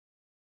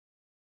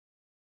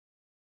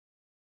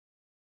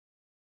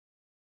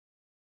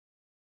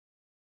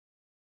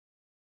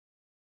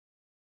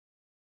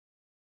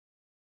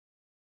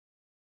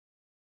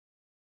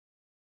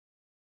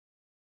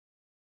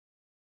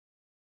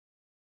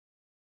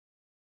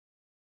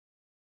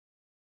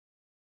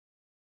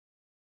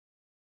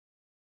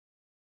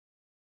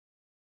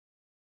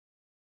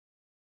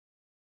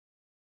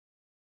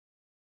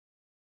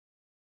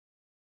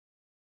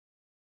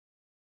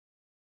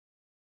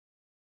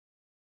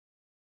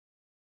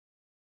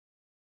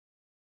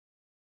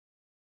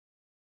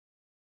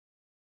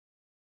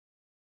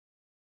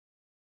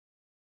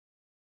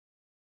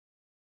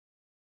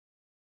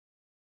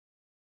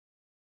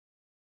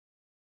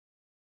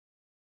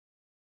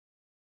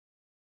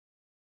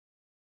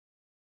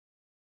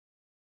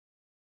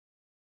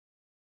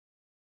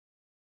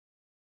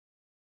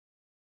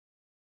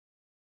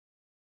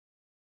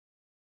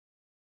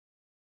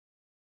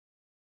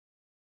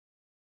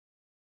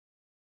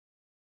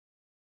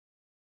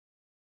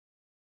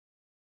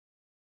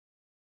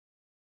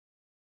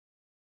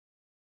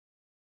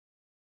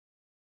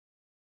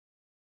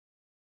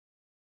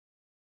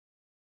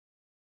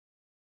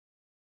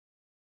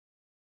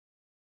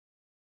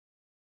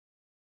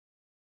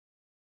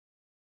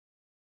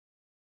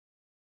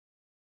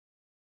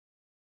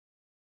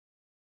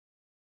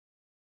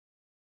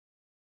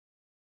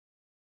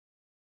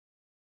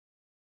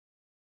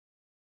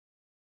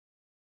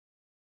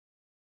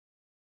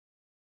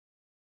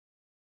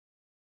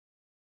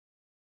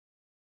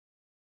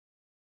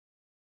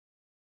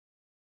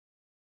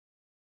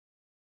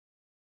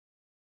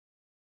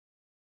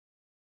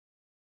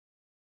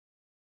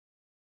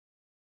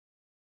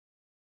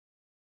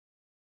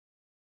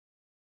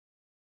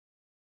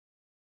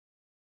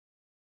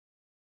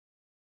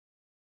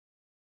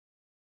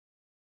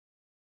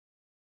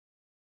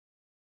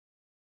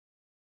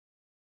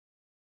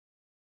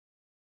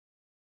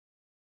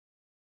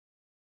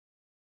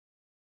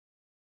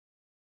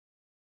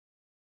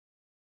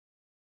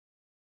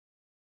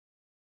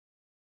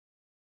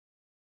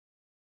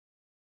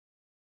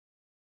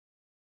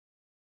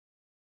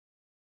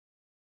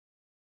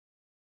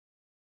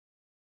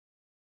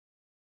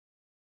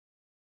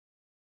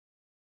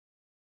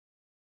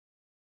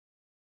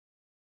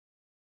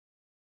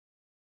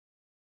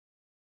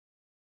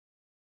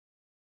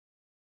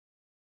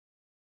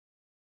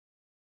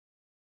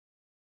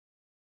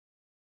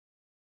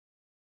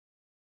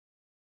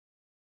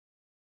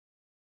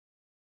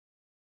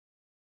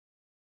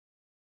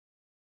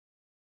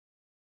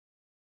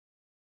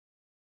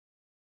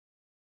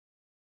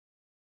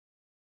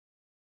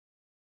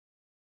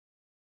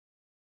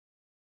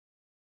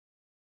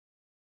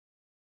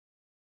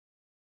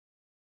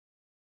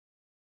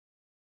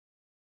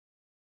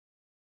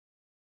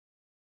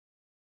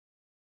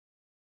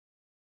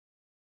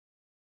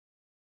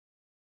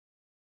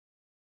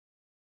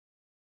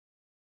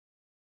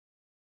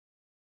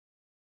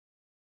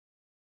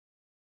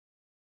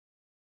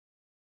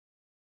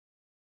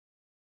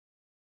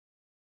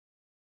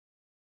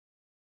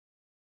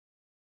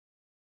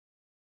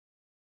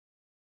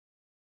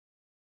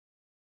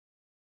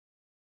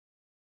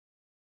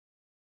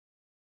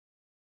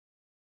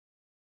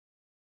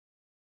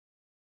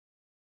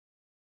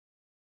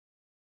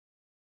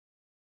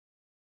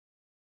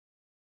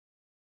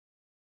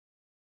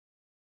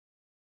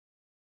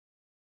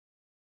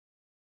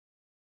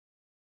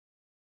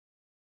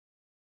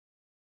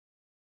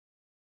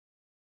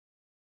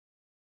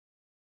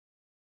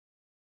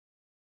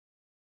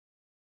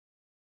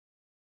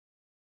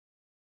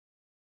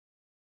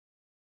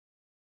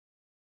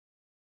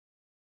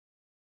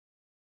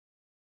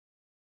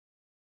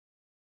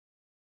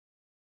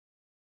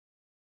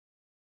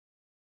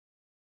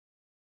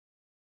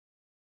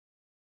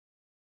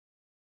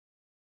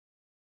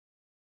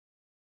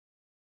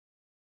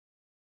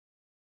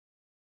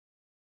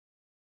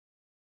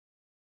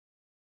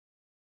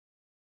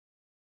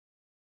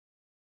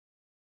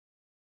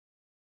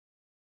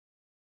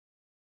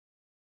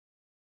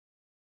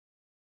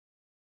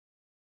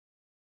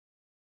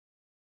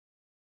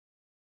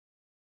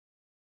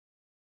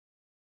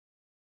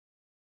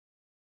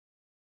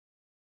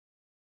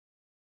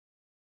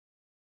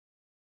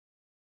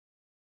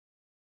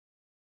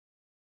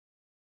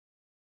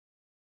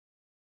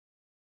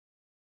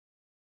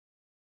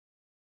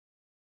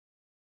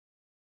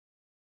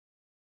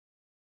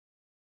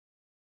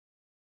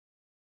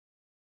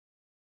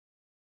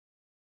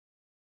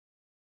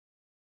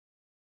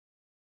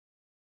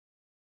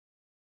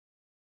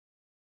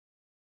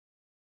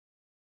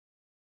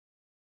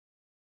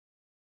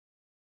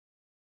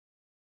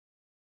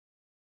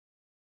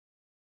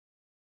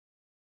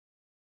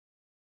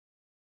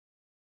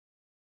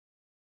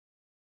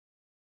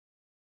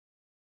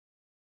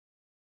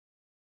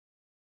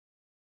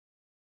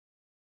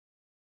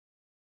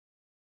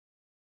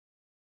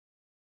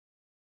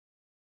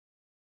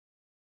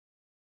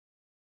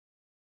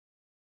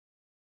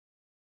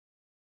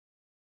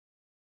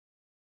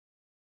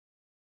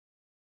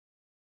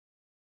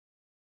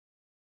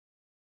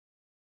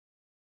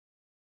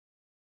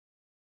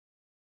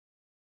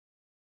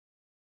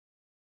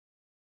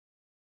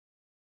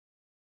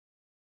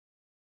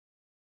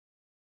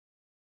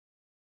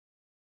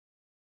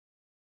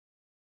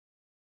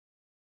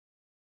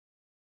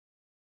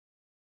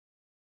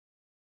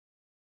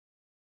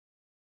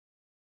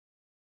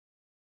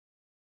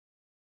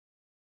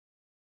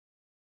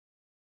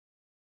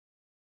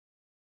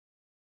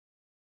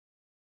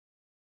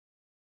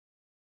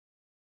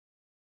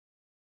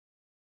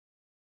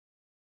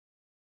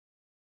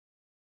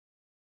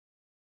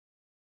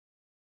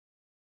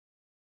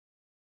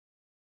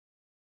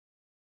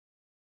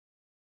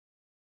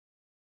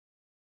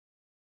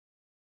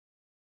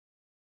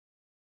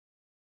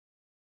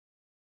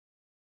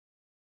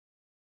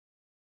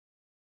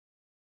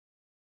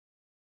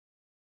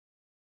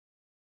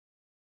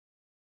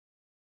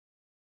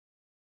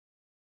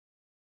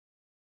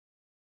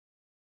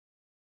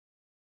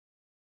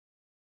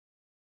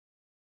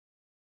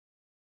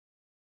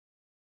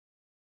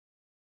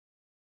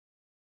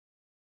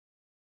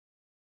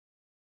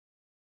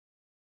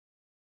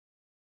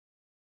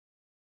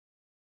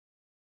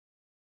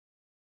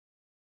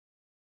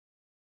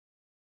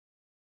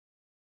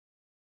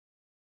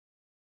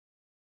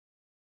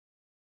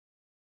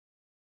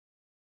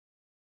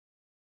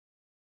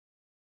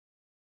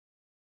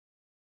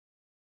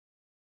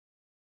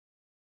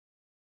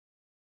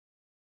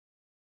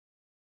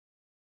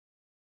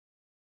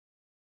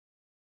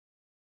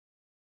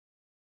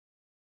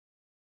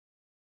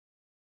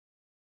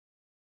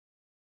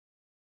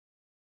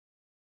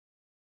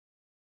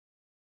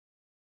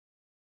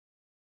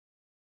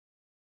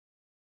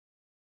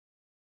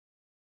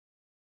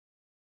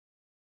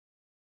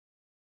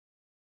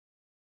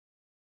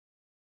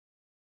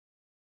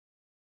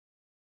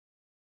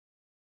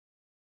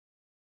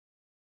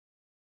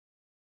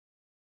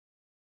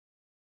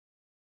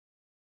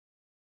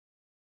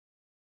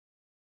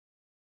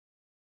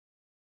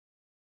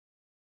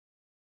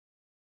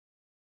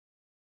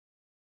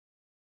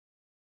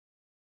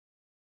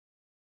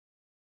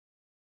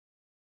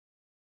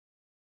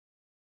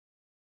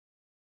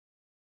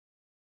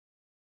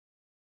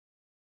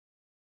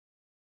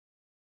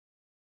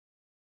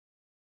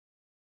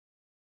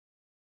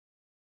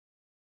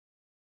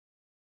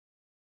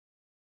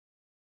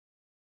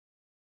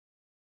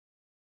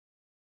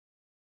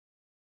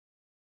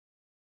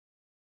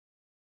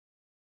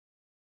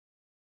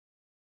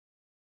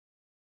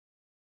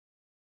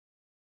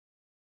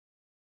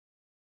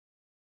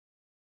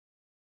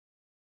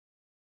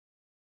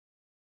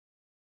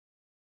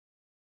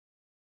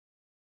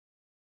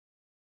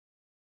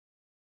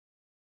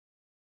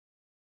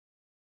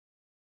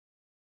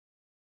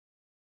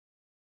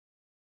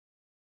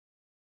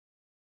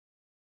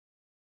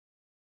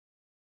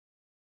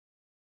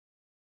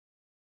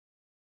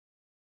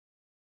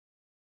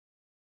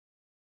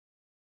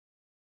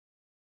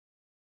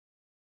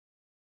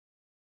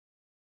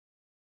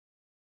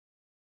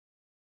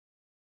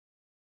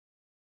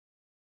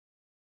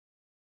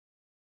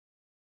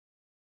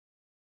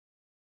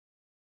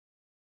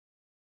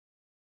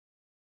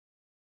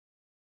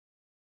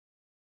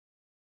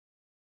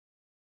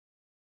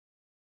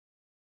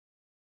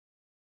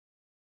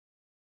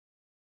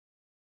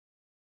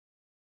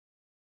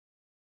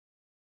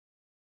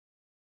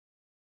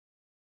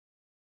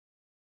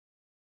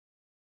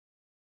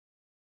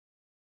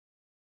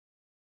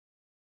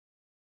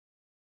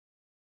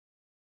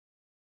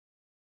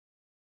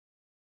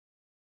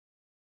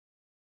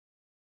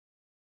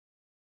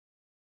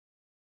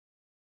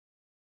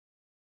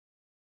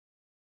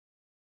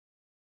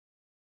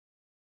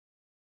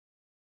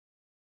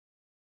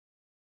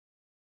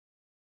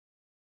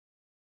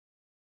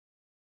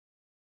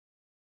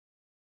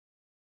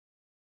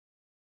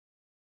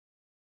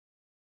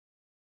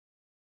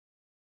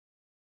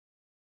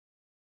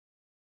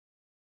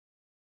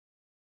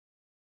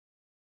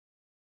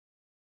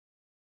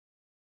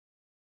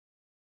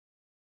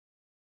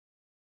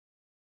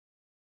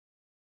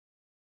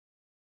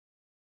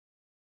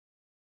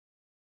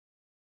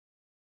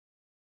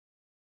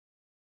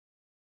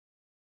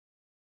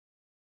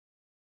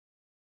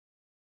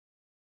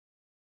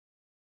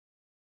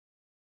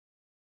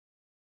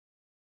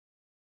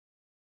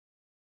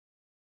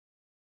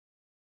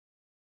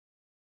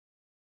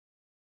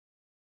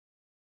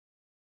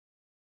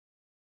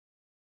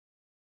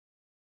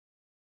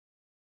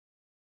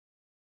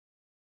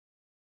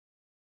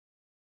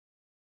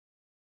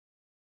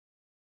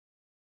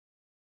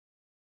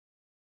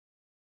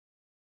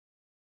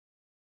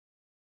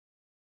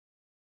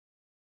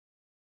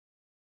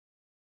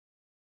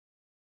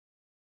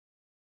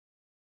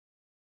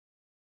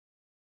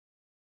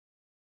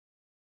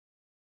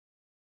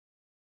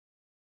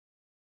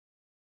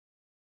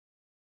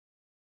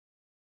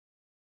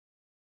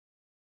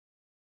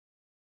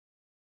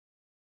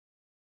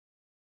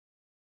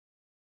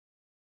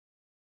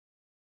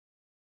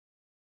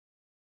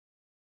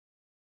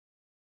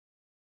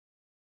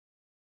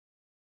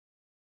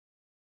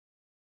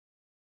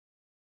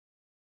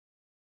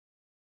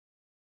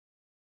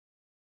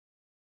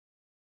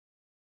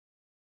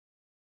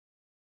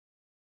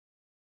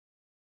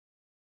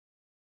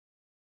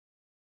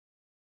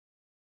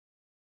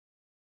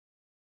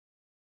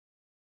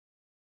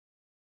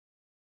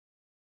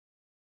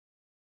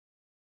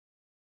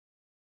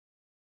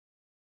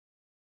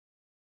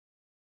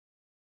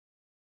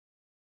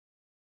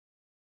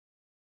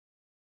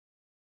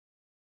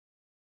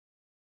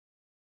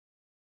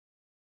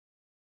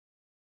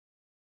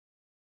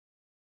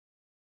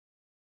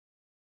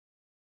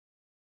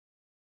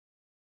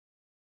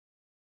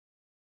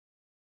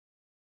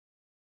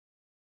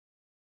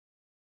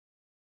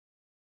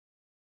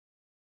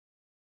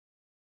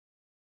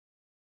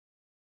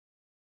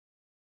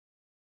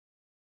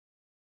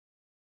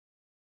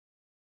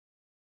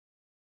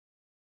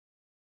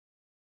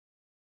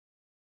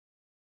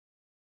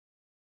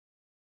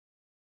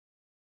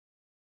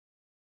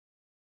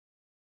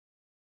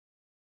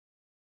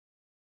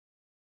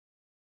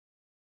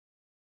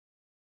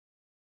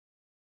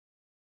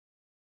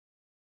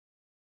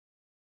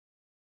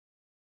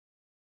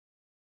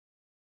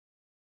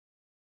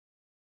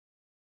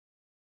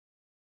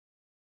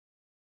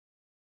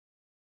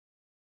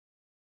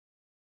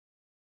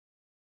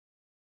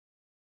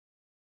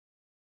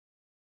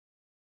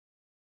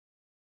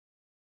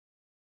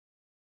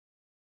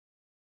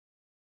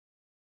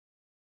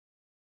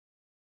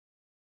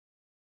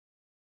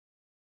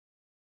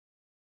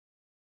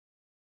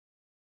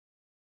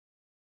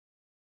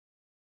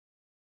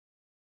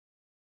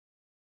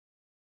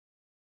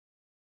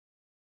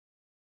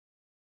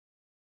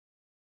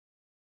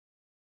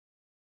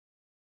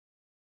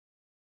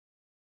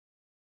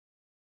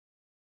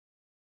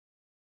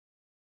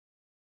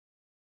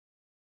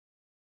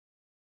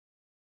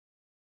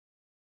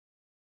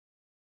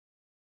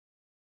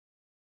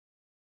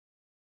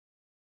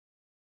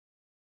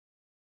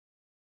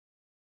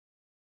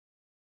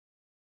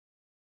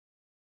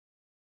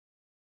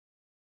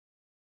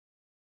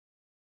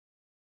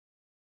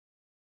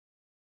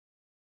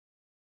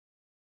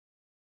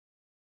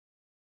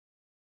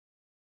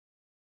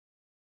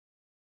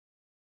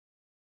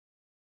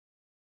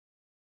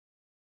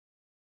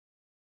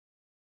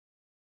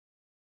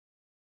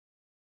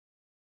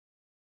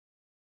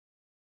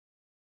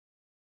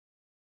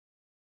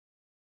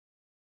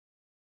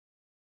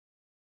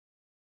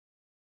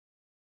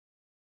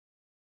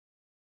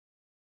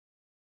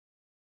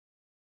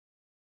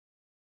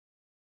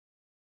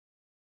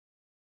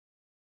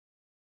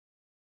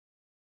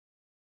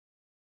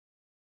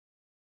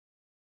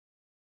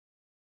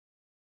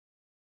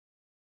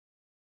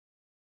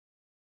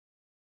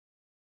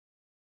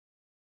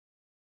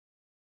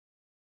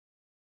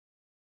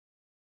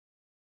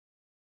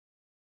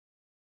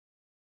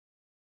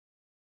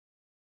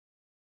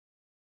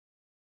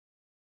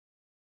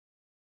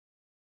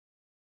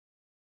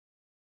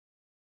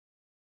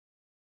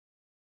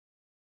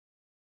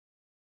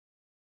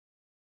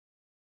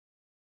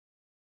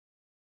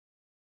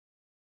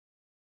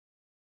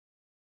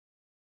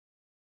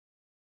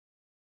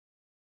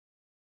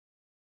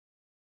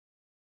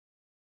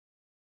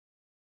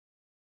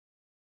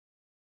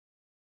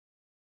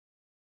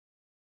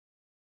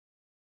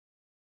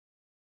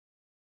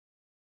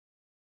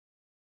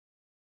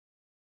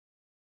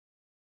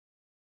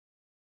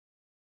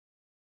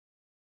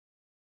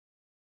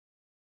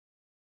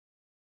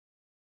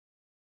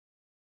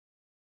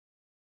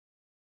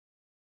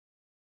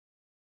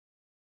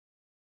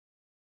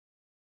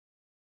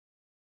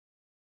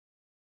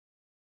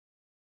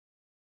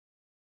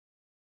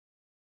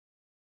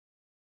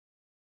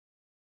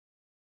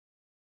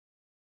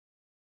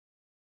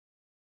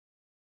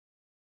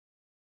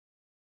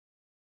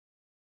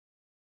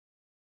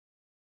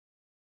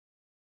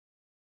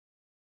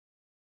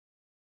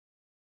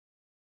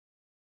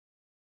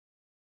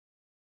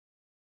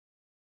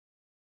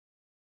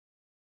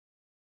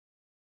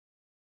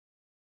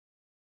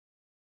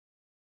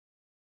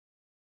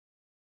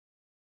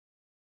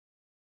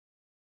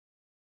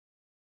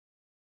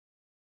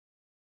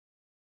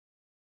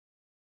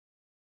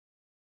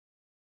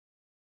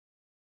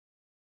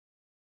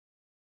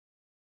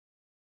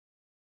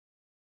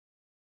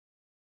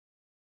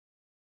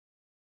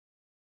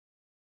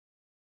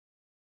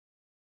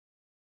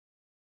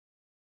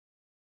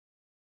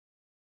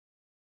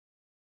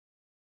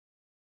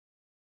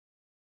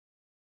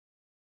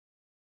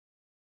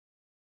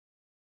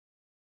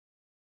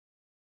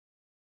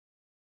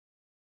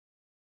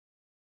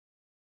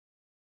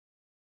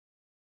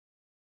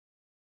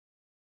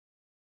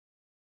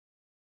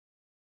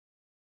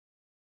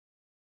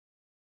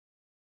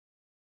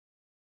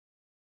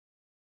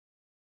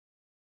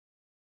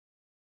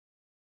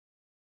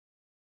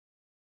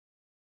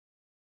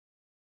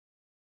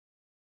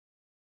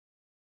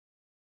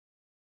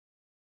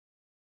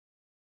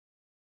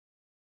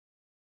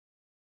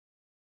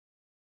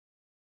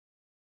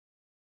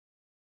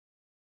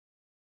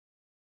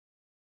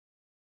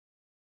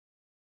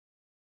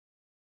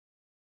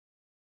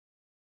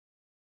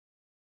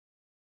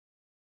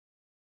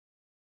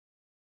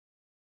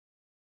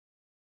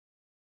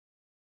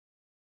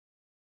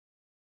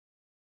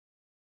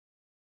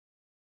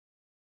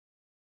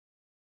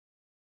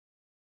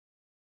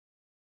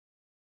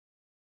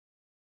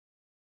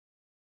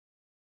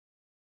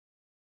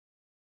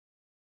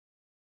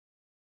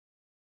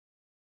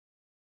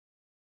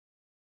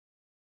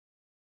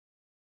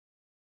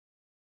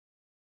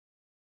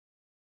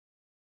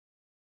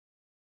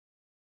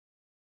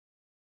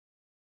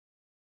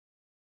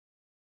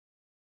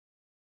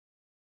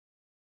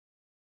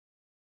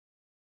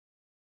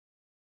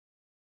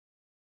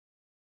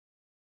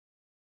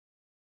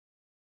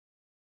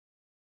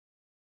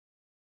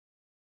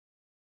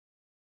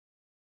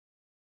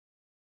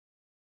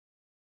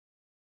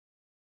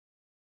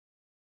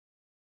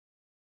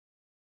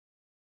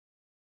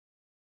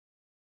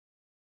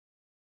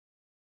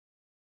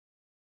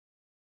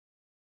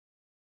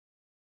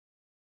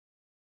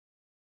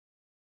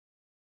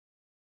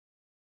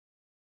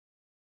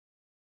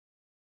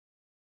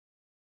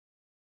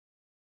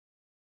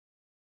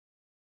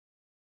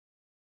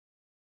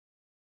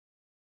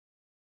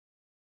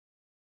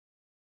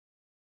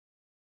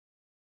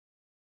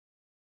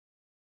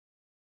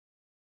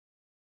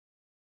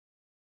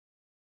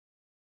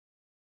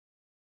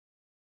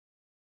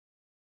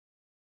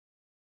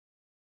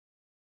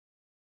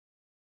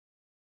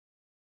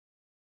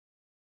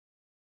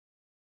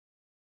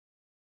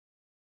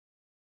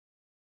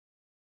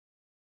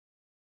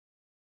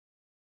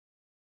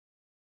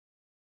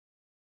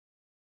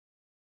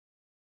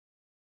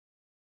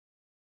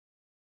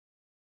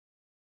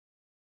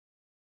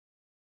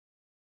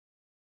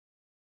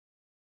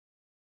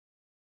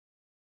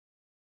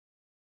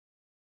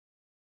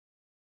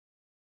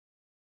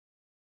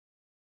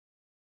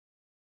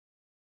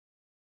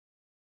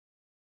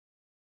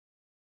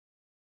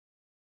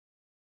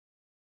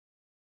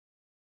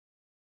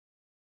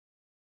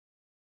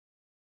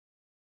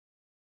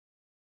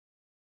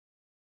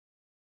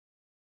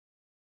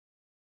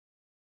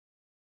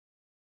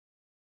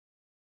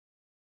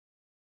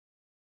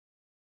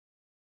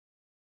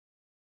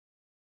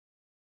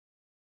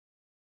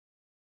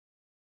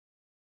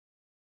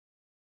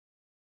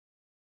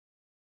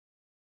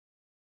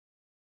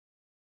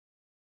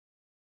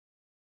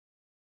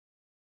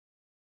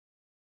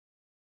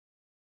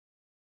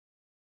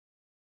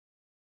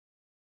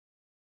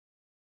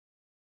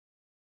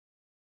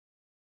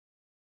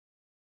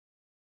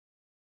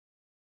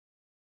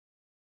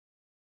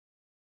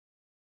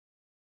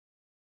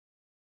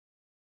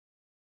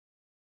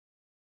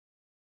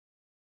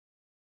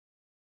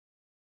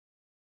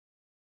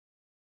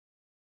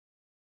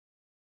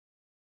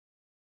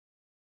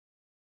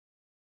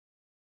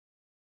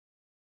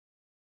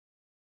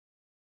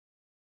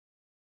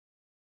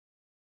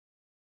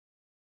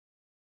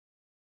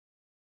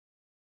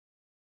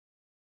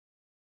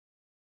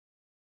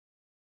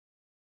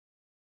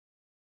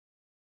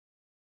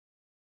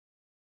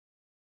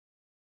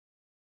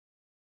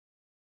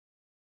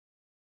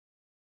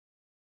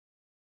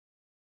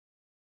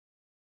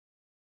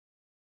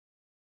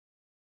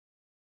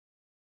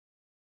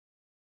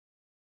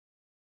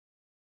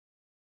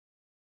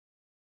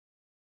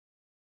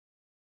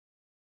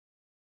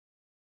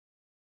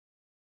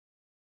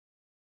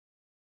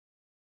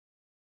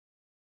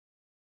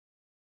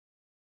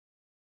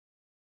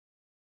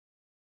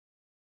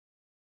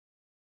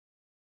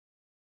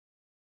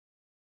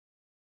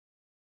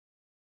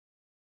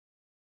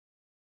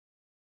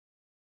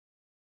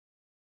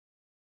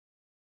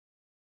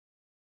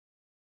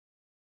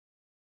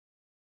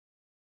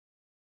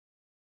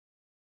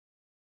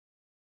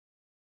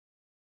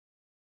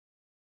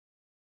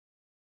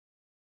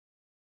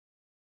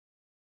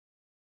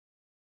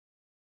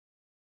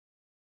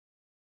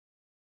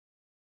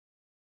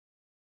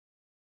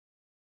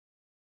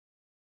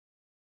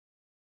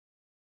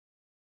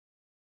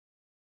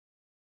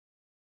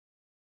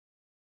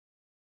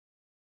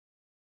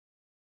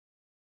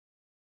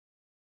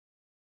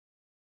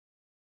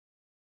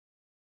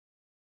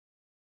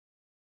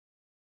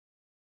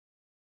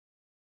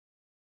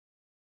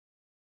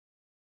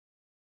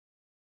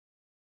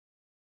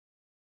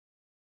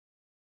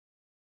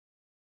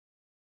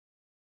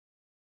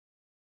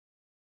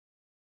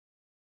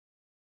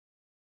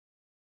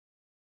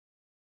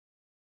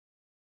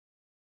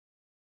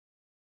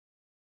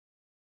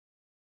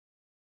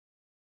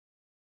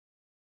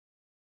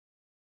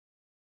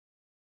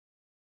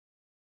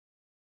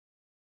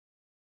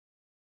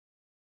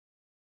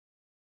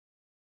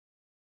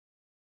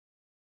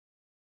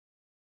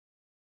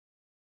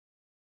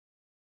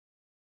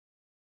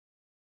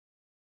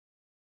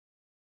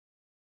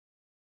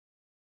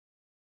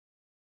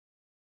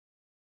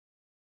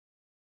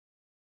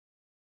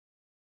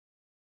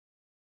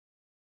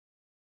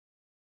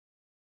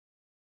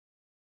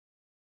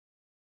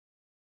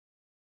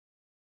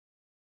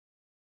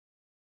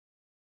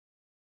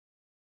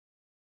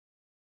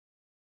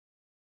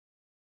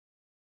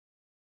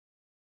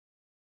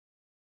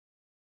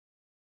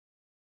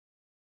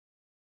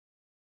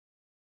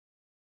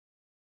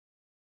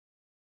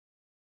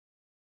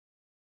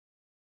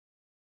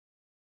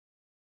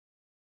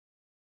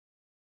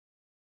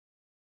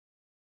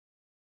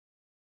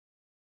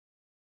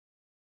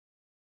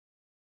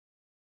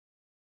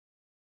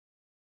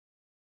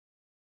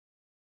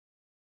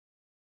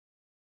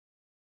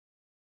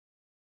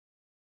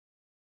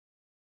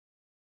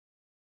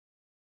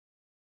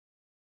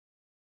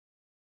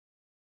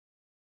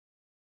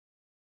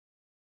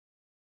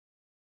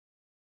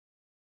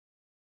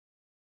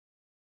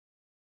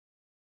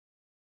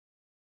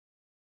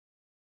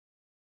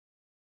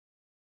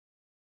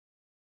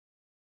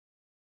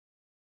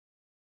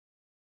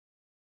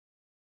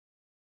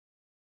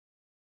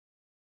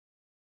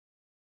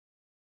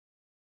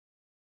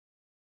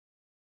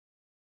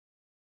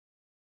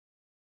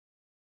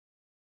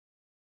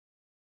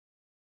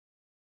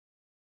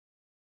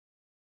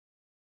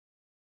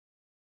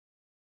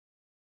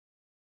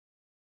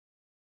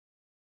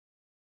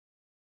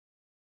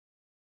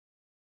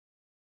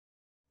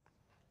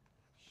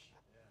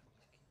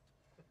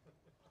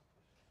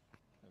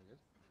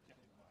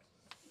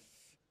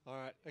All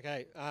right,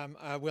 okay,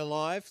 we're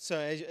live. So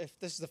if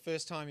this is the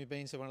first time you've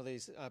been to one of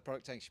these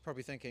product tanks, you're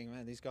probably thinking,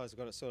 man, these guys have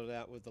got it sorted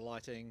out with the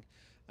lighting.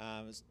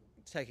 It's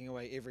taking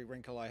away every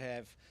wrinkle I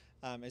have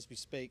as we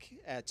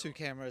speak. 2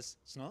 cameras,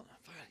 it's not.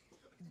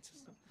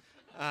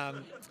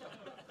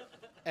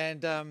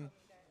 And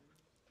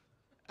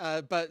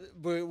but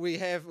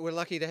we're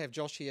lucky to have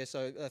Josh here.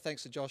 So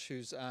thanks to Josh,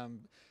 who's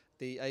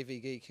the AV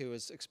geek who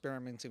is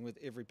experimenting with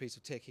every piece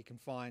of tech he can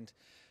find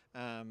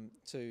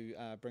to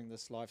bring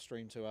this live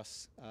stream to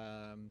us.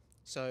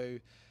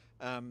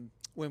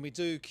 When we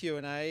do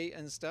Q&A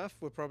and stuff,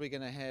 we're probably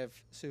going to have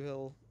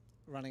Suhil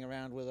running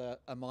around with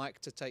a mic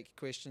to take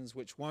questions,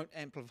 which won't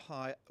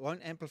amplify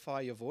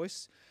your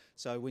voice.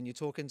 So when you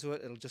talk into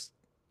it, it'll just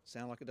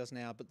sound like it does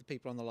now, but the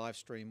people on the live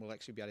stream will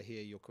actually be able to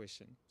hear your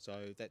question.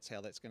 So that's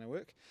how that's going to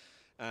work.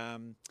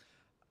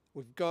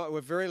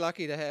 We're very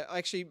lucky to have,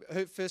 actually,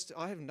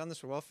 I haven't done this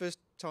for a while, first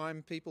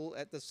time people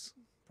at this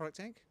product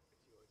tank.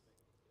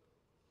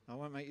 I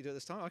won't make you do it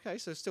this time. Okay,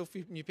 so still a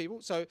few new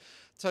people. So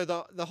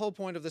the whole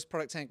point of this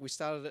product tank, we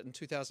started it in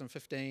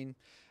 2015,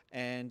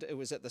 and it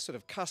was at the sort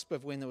of cusp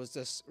of when there was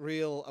this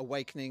real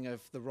awakening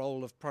of the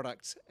role of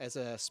product as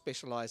a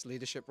specialized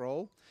leadership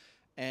role,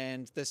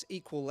 and this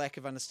equal lack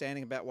of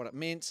understanding about what it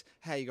meant,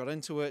 how you got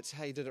into it,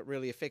 how you did it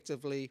really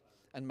effectively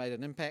and made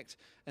an impact.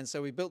 And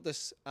so we built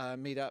this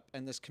meetup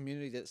and this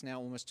community that's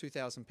now almost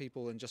 2,000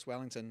 people in just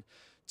Wellington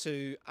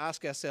to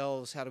ask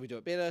ourselves, how do we do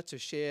it better, to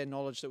share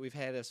knowledge that we've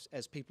had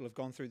as people have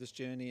gone through this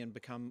journey and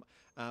become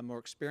more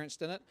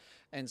experienced in it.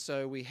 And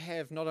so we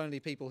have not only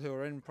people who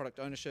are in product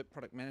ownership,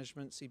 product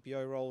management,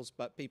 CPO roles,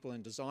 but people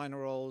in designer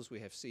roles. We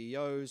have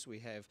CEOs, we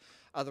have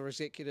other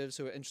executives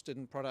who are interested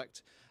in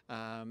product.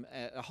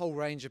 A whole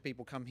range of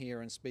people come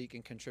here and speak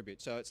and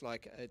contribute. So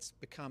it's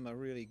become a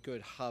really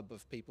good hub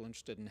of people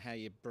interested in how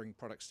you bring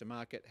products to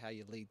market, how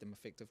you lead them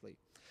effectively.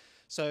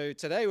 So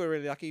today we're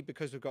really lucky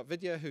because we've got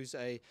Vidya, who's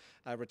a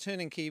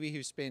returning Kiwi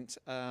who spent,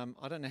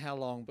 I don't know how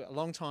long, but a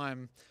long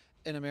time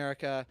in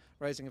America,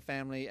 raising a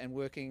family and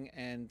working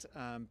and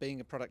being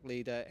a product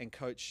leader and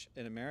coach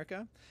in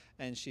America.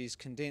 And she's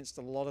condensed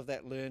a lot of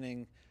that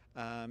learning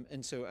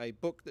into a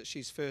book that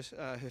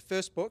her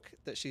first book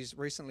that she's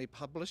recently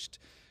published,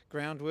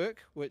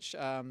 Groundwork, which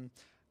there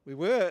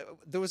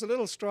was a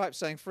little stripe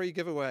saying free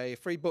giveaway,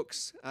 free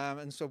books,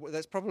 and so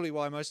that's probably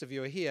why most of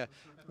you are here.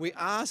 We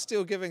are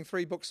still giving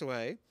 3 books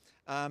away,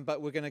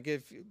 but we're going to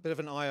give a bit of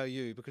an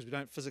IOU because we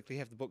don't physically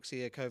have the books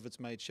here. COVID's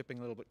made shipping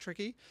a little bit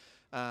tricky.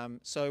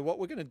 So what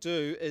we're going to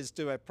do is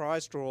do a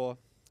prize draw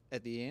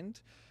at the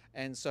end.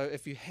 And so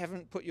if you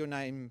haven't put your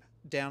name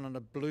down on a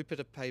blue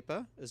bit of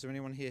paper, is there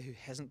anyone here who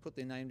hasn't put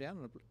their name down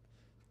on a blue?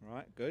 All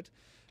right, good.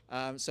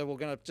 So we're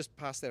going to just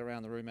pass that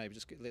around the room, maybe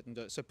just let them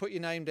do it. So put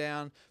your name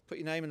down, put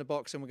your name in the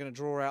box, and we're going to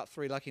draw out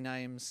 3 lucky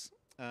names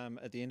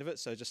at the end of it.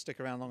 So just stick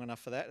around long enough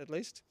for that at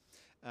least.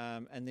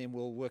 And then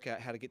we'll work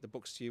out how to get the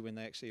books to you when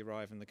they actually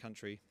arrive in the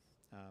country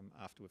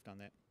after we've done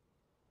that.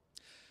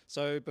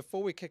 So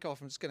before we kick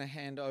off, I'm just going to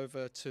hand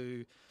over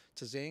to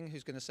Zeng,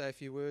 who's going to say a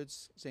few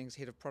words. Zeng's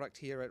head of product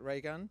here at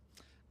Raygun.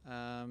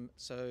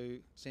 So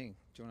Zeng,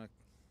 do you want to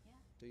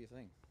do your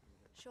thing?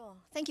 Sure.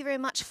 Thank you very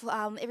much for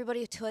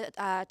everybody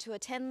to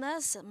attend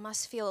this. It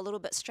must feel a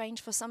little bit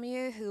strange for some of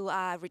you who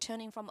are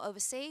returning from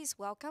overseas.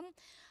 Welcome.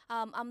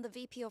 I'm the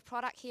VP of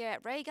Product here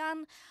at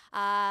Raygun.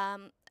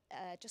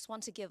 Just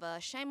want to give a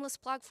shameless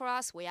plug for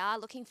us. We are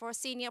looking for a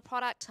senior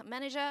product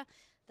manager.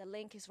 The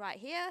link is right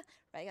here,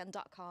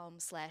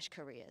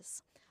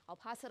 raygun.com/careers. I'll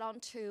pass it on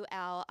to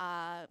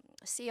our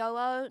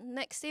COO,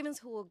 Nick Stevens,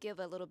 who will give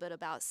a little bit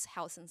about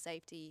health and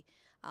safety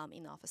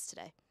in the office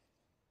today.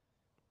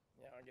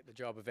 Yeah, I get the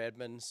job of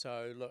admin.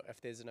 So look,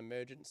 if there's an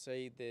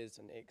emergency, there's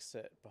an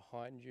exit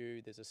behind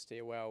you, there's a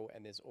stairwell,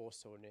 and there's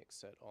also an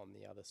exit on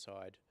the other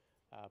side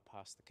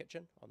past the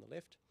kitchen on the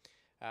left.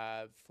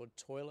 For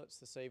toilets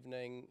this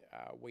evening,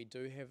 we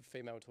do have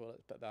female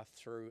toilets, but they're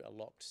through a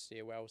locked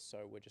stairwell,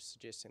 so we're just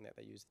suggesting that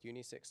they use the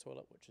unisex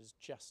toilet, which is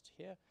just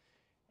here.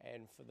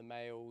 And for the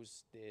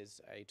males,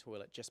 there's a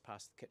toilet just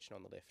past the kitchen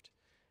on the left.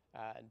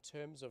 In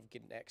terms of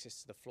getting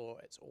access to the floor,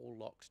 it's all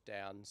locked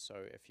down,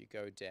 so if you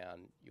go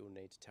down, you'll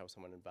need to tell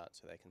someone in advance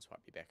so they can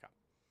swipe you back up.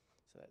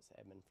 So that's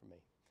admin from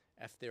me.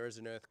 If there is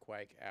an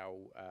earthquake,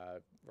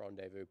 our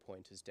rendezvous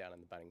point is down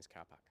in the Bunnings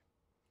car park.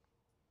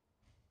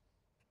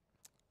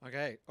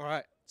 Okay, all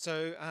right.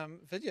 So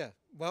Vidya,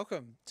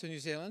 welcome to New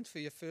Zealand for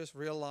your first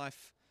real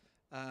life.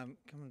 Come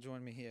and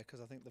join me here because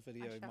I think the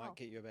video might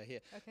get you about here.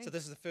 Okay. So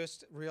this is the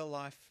first real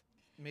life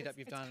meetup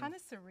you've done. It's kind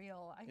of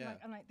surreal.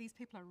 I'm like, these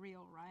people are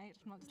real, right?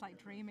 I'm not just like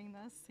dreaming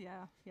this.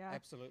 Yeah.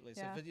 Absolutely.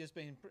 Yeah. So Vidya's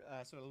been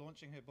sort of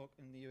launching her book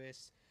in the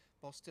US,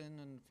 Boston,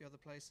 and a few other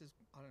places.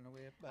 I don't know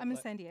where. But I'm in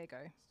San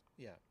Diego.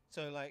 Yeah.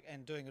 So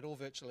and doing it all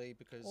virtually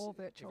because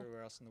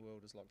everywhere else in the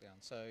world is locked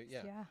down. So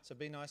So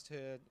be nice to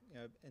her,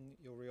 in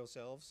your real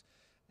selves,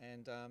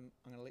 and I'm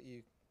going to let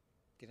you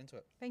get into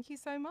it. Thank you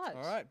so much.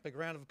 All right. Big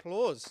round of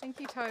applause. Thank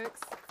you, Tokes.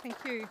 Thank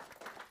you.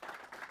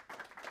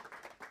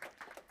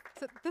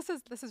 So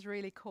this is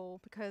really cool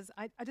because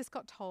I just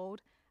got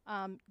told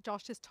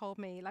Josh just told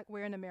me, like,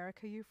 where in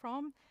America are you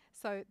from?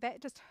 So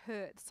that just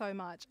hurt so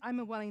much. I'm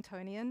a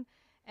Wellingtonian,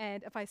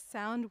 and if I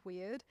sound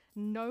weird,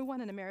 no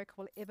one in America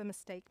will ever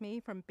mistake me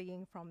from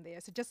being from there.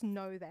 So just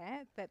know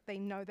that they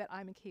know that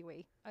I'm a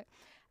Kiwi.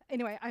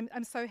 Anyway,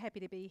 I'm so happy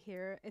to be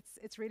here.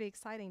 It's really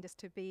exciting just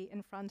to be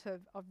in front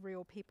of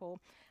real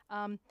people.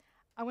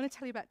 I want to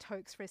tell you about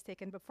Tokes for a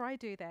second. Before I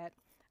do that,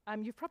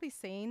 you've probably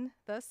seen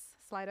this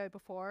Slido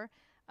before.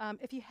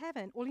 If you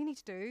haven't, all you need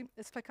to do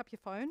is flick up your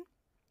phone,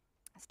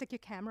 stick your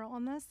camera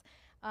on this.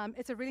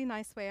 It's a really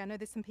nice way. I know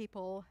there's some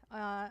people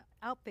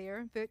out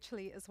there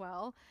virtually as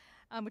well,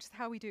 which is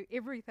how we do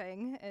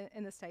everything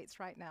in the States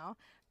right now.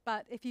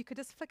 But if you could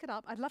just flick it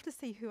up, I'd love to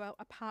see who,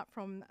 apart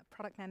from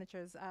product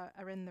managers,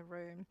 are in the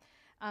room.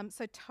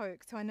 So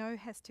Toke, so I know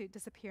has to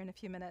disappear in a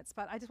few minutes,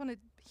 but I just want a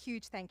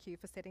huge thank you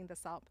for setting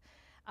this up.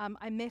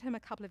 I met him a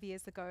couple of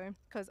years ago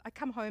because I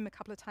come home a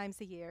couple of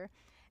times a year.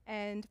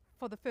 And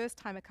for the first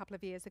time a couple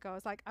of years ago, I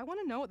was like, I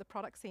want to know what the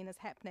product scene is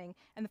happening.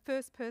 And the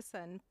first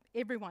person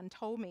everyone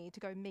told me to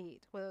go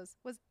meet was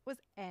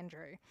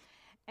Andrew.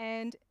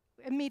 And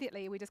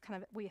immediately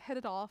we hit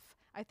it off.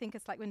 I think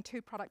it's like when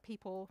two product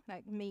people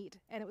like meet,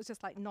 and it was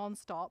just like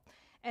nonstop.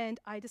 And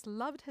I just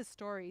loved his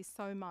story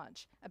so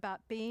much about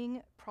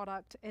being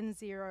product in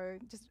Xero,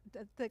 just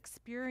the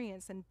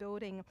experience in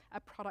building a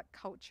product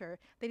culture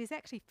that is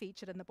actually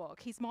featured in the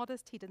book. He's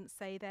modest, he didn't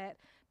say that,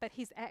 but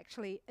he's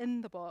actually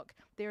in the book.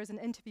 There is an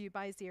interview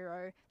by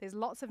Xero. There's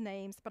lots of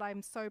names, but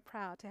I'm so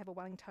proud to have a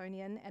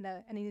Wellingtonian and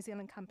a New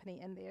Zealand company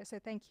in there. So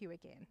thank you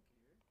again.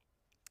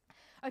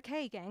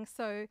 Okay, gang,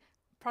 so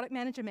product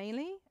manager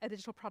mainly, a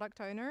digital product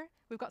owner.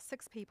 We've got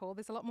 6 people.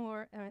 There's a lot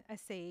more I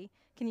see.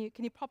 Can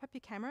you pop up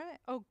your camera?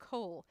 Oh,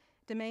 cool.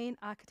 Domain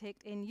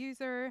architect, end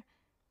user,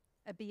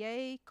 a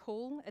BA,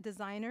 cool. A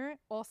designer,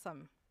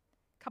 awesome.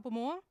 Couple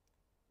more.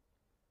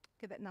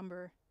 Get that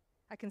number.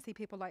 I can see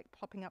people like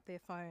popping up their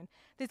phone.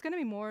 There's going to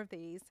be more of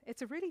these.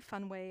 It's a really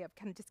fun way of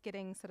kind of just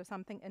getting sort of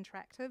something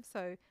interactive.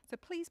 So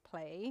please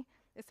play.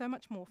 It's so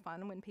much more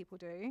fun when people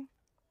do.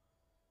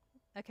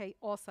 Okay,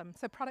 awesome.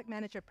 So product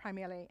manager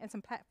primarily, and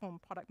some platform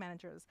product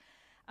managers.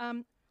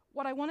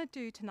 What I want to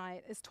do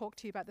tonight is talk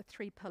to you about the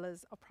 3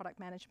 pillars of product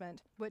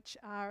management, which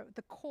are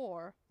the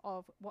core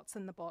of what's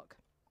in the book.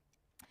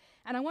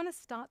 And I want to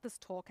start this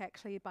talk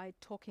actually by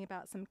talking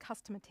about some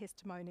customer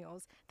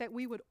testimonials that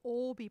we would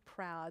all be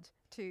proud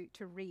to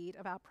read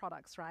of our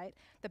products, right?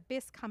 The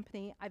best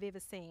company I've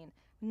ever seen.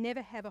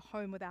 Never have a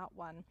home without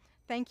one.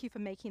 Thank you for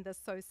making this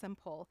so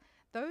simple.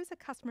 Those are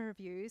customer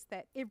reviews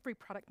that every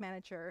product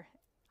manager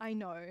I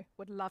know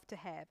would love to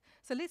have.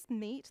 So let's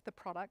meet the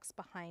products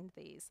behind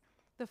these.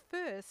 The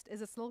first is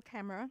this little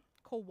camera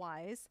called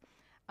Wise.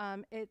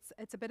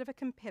 It's a bit of a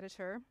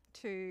competitor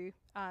to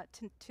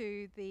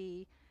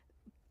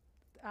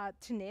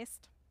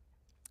Nest,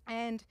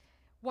 and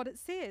what it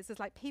says is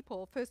like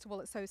people. First of all,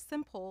 it's so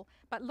simple,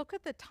 but look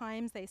at the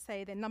times they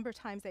say, the number of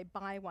times they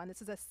buy one.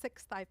 This is a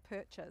 6th I've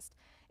purchased.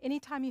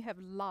 Anytime you have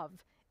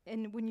love,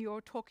 and when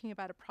you're talking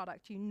about a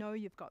product, you know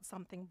you've got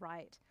something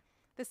right.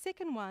 The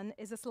second one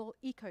is this little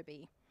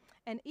Ecobee.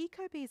 And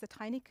Ecobee is a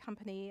tiny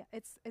company.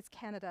 It's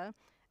Canada.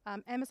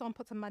 Amazon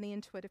put some money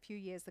into it a few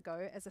years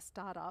ago as a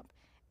startup.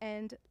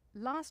 And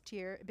last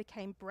year, it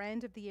became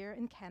Brand of the Year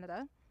in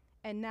Canada.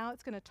 And now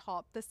it's going to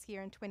top this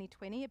year in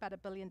 2020 about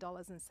 $1 billion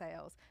in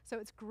sales. So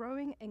it's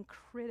growing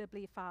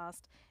incredibly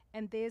fast.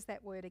 And there's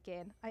that word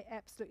again. I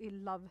absolutely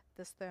love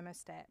this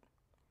thermostat.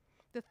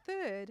 The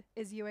third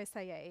is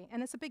USAA,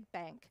 and it's a big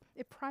bank.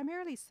 It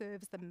primarily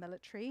serves the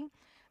military.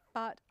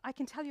 But I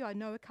can tell you, I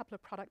know a couple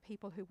of product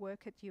people who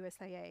work at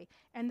USAA,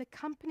 and the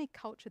company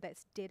culture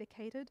that's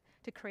dedicated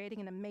to creating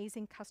an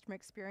amazing customer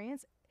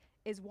experience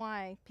is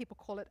why people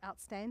call it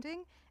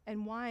outstanding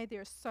and why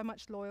there's so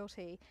much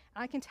loyalty.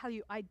 And I can tell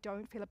you, I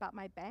don't feel about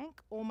my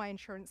bank or my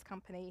insurance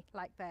company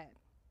like that.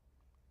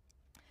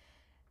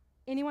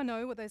 Anyone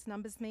know what those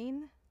numbers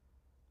mean?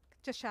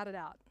 Just shout it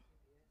out.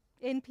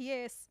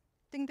 NPS,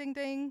 ding, ding,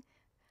 ding.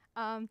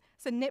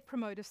 So Net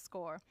Promoter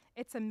Score.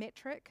 It's a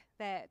metric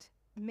that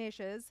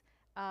measures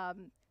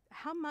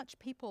how much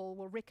people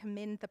will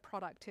recommend the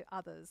product to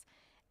others.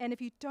 And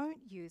if you don't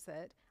use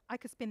it, I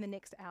could spend the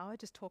next hour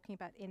just talking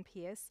about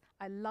NPS.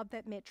 I love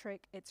that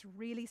metric. It's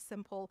really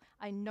simple.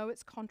 I know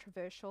it's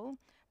controversial,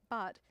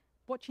 but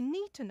what you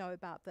need to know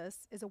about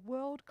this is a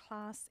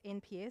world-class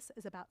NPS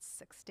is about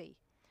 60.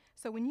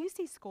 So when you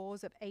see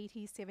scores of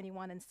 80,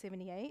 71, and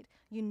 78,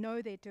 you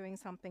know they're doing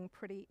something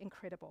pretty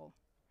incredible.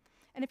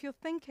 And if you're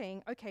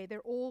thinking, okay,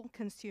 they're all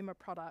consumer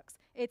products,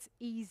 it's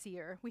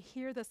easier. We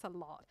hear this a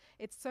lot.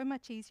 It's so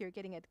much easier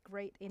getting a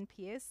great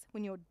NPS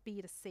when you're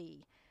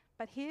B2C.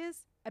 But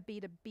here's a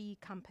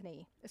B2B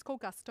company. It's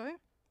called Gusto.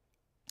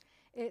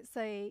 It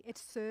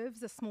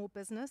serves a small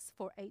business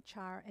for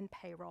HR and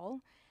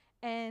payroll,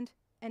 and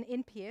an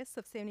NPS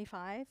of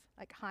 75,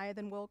 like higher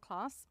than world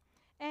class.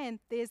 And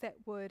there's that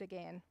word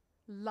again,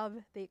 love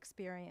the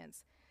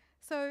experience.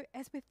 So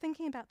as we're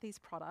thinking about these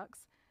products,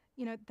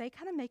 you know, they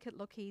kind of make it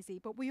look easy,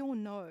 but we all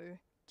know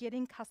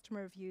getting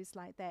customer reviews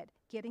like that,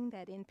 getting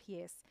that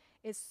NPS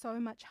is so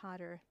much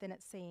harder than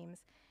it seems.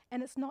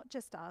 And it's not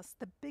just us.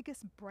 The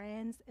biggest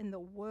brands in the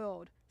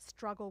world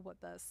struggle with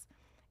this.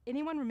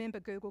 Anyone remember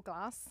Google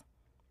Glass?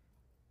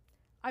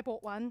 I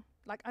bought one.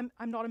 Like,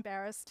 I'm not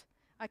embarrassed.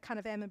 I kind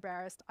of am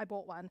embarrassed. I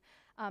bought one.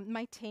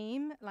 My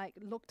team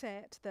looked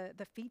at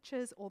the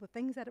features, all the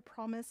things that it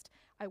promised.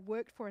 I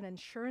worked for an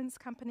insurance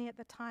company at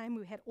the time.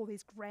 We had all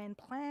these grand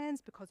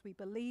plans because we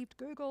believed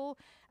Google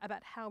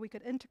about how we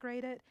could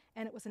integrate it,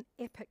 and it was an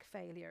epic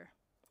failure.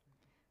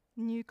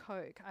 New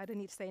Coke. I don't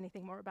need to say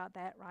anything more about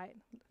that, right?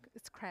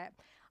 It's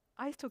crap.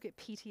 I still get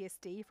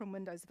PTSD from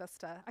Windows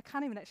Vista. I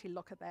can't even actually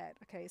look at that.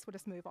 Okay, so we'll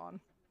just move on.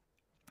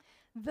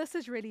 This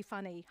is really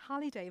funny.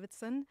 Harley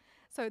Davidson,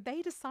 so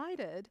they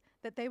decided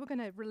that they were going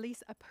to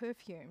release a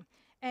perfume.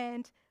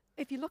 And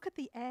if you look at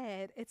the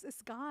ad, it's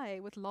this guy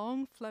with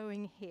long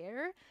flowing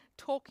hair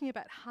talking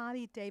about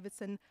Harley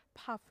Davidson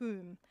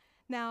parfum.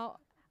 Now,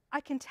 I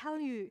can tell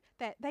you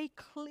that they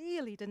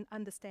clearly didn't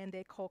understand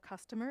their core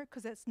customer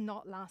because it's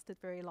not lasted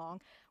very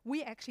long.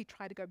 We actually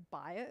tried to go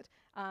buy it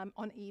on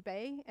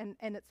eBay, and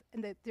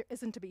there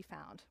isn't to be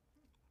found.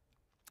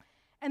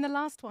 And the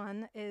last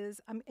one is,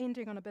 I'm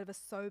ending on a bit of a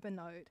sober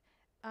note.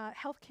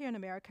 Healthcare in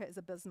America is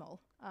abysmal.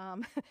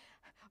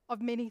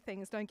 Of many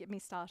things, don't get me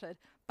started.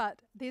 But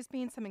there's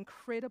been some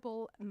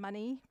incredible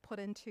money put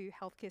into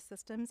healthcare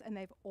systems, and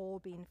they've all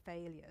been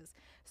failures.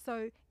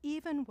 So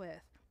even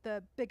with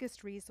the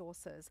biggest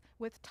resources,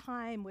 with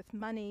time, with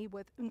money,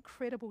 with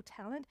incredible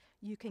talent,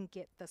 you can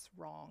get this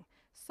wrong.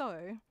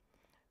 So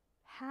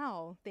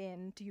how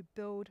then do you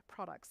build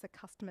products that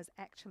customers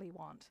actually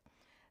want?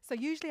 So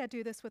usually I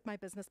do this with my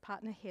business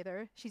partner,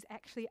 Heather. She's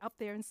actually up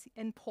there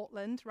in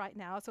Portland right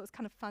now, so it's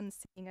kind of fun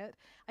seeing it.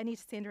 I need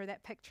to send her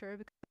that picture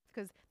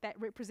because that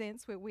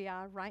represents where we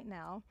are right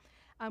now.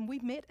 We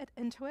met at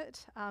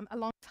Intuit a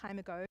long time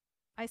ago.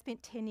 I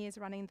spent 10 years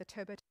running the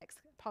TurboTax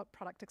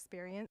product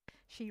experience.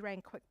 She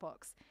ran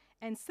QuickBooks.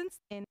 And since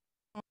then,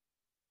 oh,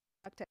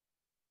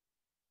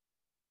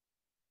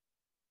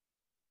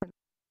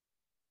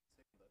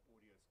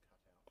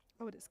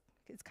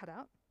 it's cut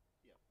out?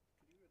 Yeah.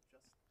 Could you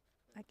adjust?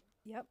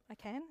 Yep, I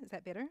can. Is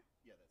that better?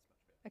 Yeah, that's much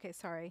better. Okay,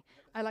 sorry.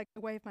 I like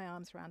to wave my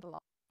arms around a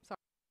lot. Sorry.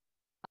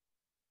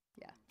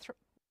 Yeah.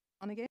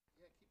 On again?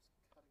 Yeah, it keeps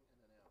cutting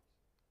in and out.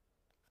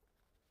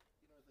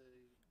 You know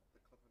the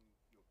clip on your...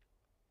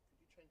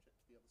 Could you change it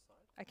to the other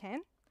side? I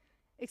can.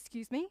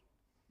 Excuse me?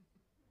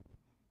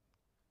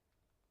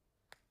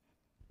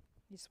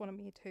 You just wanted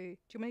me to... Do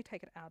you want me to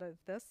take it out of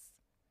this?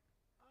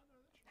 No,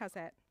 that should How's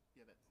that?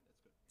 Yeah, that's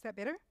good. Is that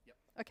better? Yep.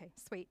 Okay,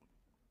 sweet.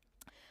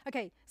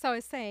 Okay, so I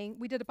was saying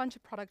we did a bunch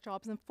of product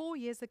jobs, and 4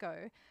 years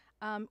ago,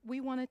 we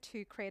wanted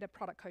to create a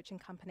product coaching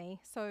company.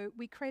 So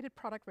we created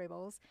Product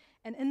Rebels,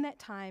 and in that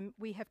time,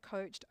 we have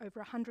coached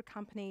over 100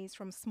 companies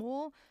from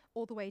small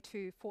all the way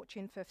to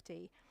Fortune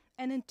 50.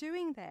 And in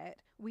doing that,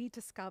 we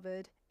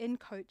discovered in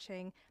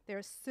coaching, there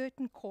are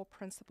certain core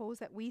principles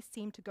that we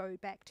seem to go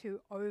back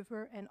to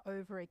over and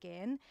over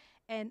again.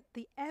 And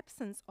the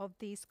absence of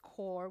these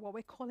core, what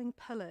we're calling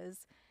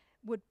pillars,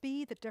 would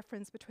be the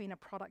difference between a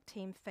product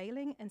team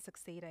failing and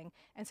succeeding.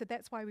 And so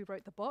that's why we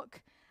wrote the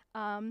book.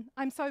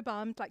 I'm so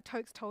bummed, like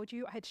Tokes told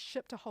you, I had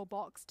shipped a whole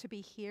box to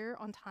be here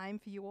on time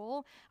for you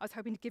all. I was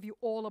hoping to give you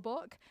all a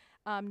book,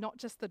 not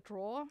just the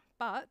drawer,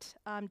 but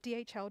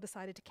DHL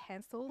decided to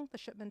cancel the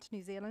shipment to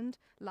New Zealand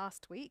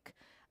last week,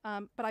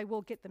 but I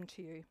will get them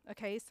to you,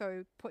 okay?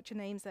 So put your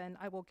names in,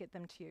 I will get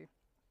them to you.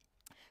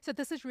 So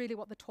this is really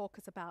what the talk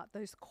is about,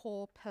 those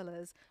core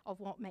pillars of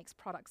what makes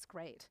products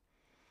great.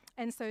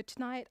 And so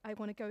tonight I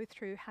want to go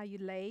through how you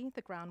lay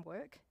the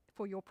groundwork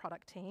for your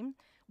product team,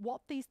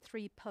 what these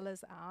 3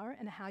 pillars are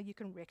and how you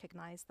can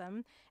recognize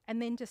them, and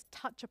then just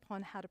touch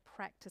upon how to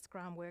practice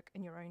groundwork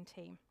in your own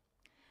team.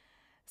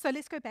 So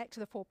let's go back to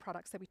the 4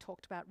 products that we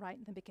talked about right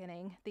in the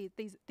beginning,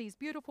 these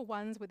beautiful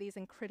ones with these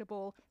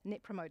incredible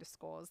Net Promoter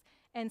Scores,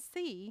 and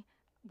see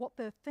what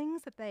the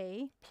things that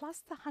they,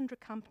 plus the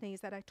 100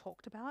 companies that I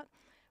talked about,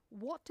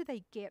 what do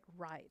they get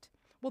right?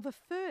 Well, the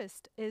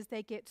first is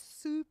they get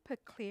super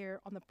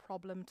clear on the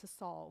problem to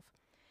solve.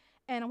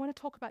 And I want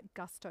to talk about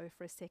Gusto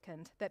for a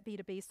second, that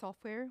B2B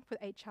software for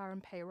HR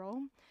and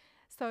payroll.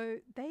 So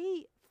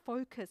they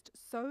focused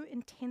so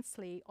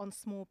intensely on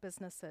small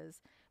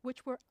businesses,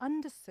 which were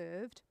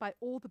underserved by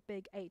all the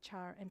big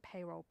HR and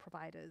payroll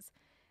providers.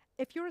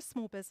 If you're a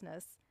small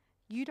business,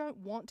 you don't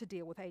want to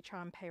deal with HR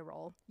and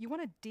payroll. You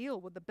want to deal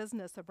with the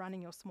business of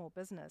running your small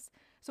business.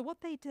 So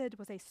what they did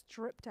was they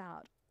stripped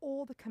out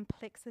all the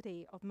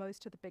complexity of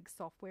most of the big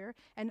software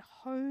and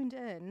honed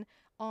in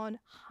on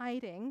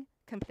hiding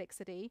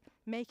complexity,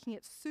 making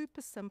it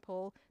super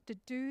simple to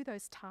do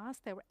those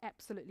tasks that were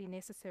absolutely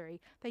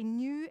necessary. They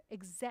knew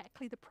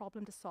exactly the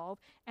problem to solve,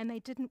 and they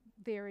didn't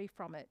vary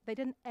from it. They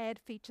didn't add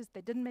features.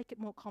 They didn't make it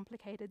more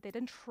complicated. They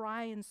didn't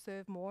try and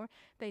serve more.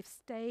 They've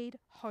stayed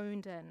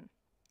honed in.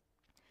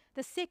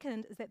 The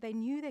second is that they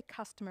knew their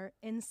customer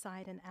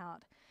inside and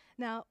out.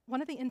 Now,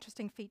 one of the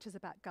interesting features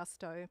about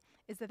Gusto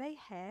is that they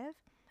have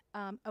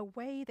a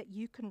way that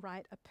you can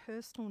write a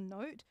personal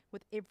note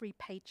with every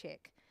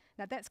paycheck.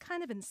 Now, that's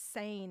kind of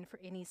insane for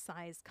any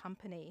size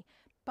company,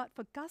 But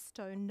for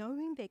Gusto,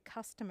 knowing their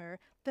customer,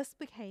 this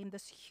became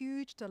this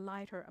huge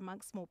delighter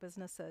amongst small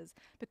businesses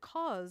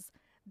because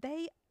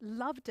they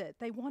loved it.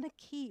 They want to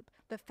keep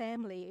the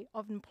family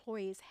of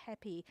employees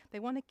happy. They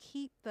want to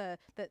keep the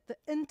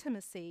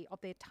intimacy of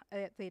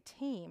their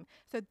team.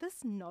 So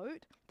this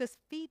note, this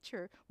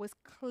feature was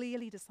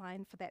clearly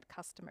designed for that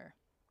customer.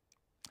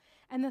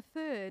 And the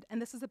third,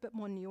 and this is a bit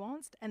more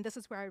nuanced, and this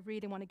is where I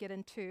really want to get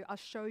into, I'll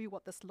show you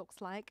what this looks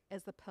like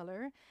as the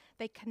pillar.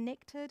 They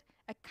connected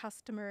a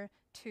customer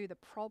to the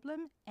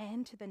problem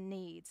and to the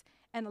needs.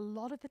 And a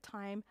lot of the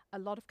time, a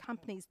lot of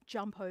companies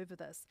jump over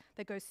this.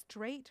 They go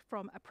straight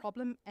from a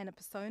problem and a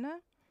persona,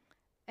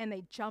 and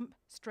they jump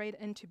straight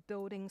into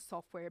building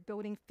software,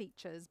 building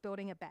features,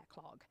 building a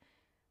backlog.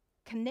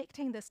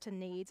 Connecting this to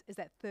needs is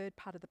that third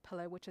part of the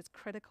pillar, which is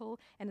critical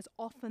and is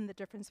often the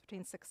difference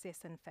between success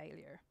and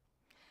failure.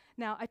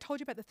 Now, I told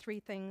you about the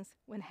three things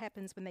when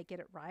happens when they get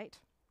it right.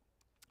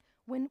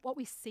 What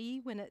we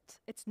see when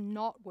it's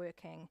not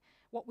working,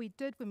 what we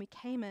did when we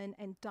came in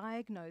and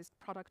diagnosed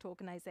product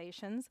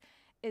organizations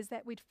is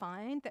that we'd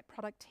find that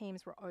product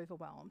teams were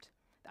overwhelmed.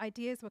 The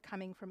ideas were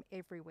coming from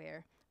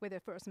everywhere, whether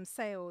it was from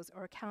sales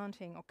or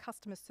accounting or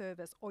customer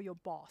service or your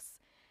boss.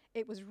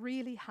 It was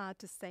really hard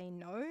to say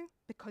no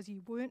because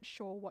you weren't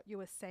sure what you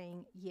were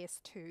saying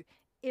yes to.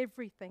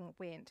 Everything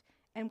went.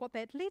 And what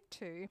that led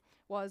to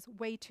was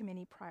way too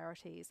many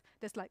priorities.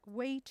 There's like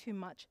way too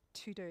much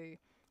to do.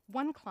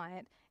 One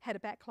client had a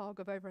backlog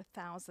of over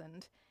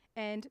 1,000.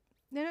 And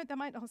that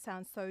might not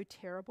sound so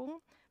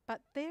terrible,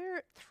 but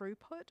their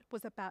throughput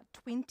was about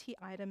 20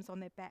 items on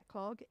their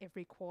backlog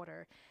every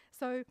quarter.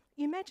 So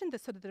you imagine the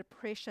sort of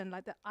depression,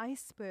 like the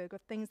iceberg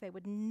of things they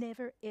would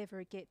never,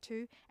 ever get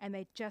to, and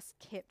they just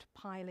kept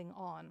piling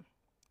on.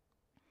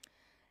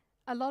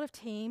 A lot of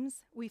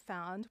teams, we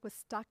found, were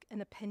stuck in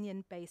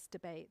opinion-based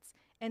debates.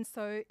 And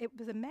so it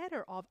was a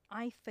matter of,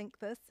 I think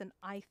this and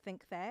I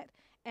think that.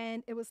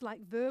 And it was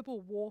like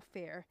verbal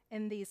warfare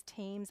in these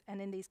teams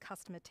and in these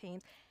customer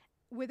teams.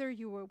 Whether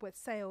you were with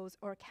sales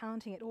or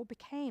accounting, it all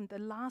became the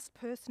last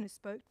person who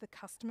spoke to the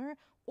customer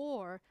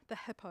or the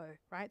hippo,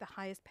 right? The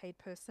highest paid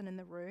person in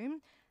the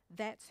room.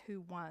 That's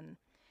who won.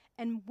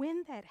 And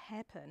when that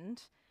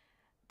happened,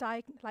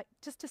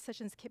 just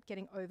decisions kept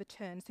getting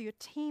overturned. So your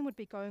team would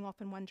be going off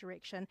in one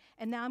direction.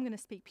 And now I'm going to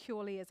speak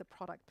purely as a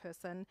product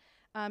person.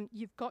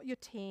 You've got your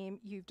team,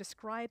 you've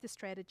described the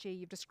strategy,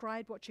 you've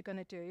described what you're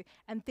going to do,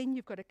 and then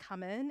you've got to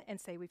come in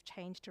and say, we've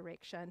changed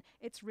direction.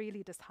 It's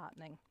really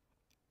disheartening.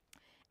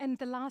 And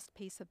the last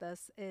piece of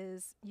this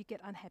is you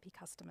get unhappy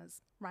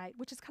customers, right?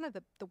 Which is kind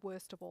of the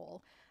worst of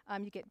all.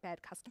 You get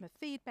bad customer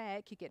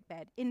feedback, you get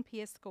bad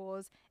NPS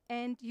scores,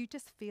 and you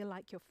just feel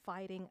like you're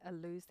fighting a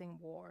losing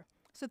war.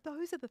 So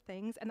those are the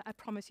things, and I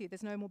promise you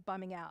there's no more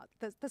bumming out.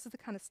 This is the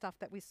kind of stuff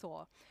that we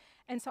saw.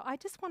 And so I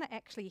just want to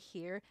actually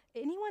hear,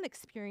 anyone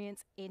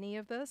experience any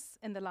of this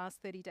in the last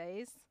 30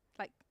 days?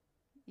 Like,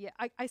 yeah,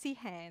 I see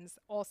hands.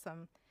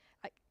 Awesome.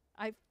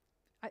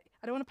 I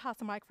don't want to pass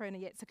the microphone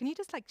yet, so can you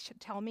just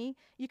tell me?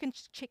 You can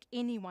check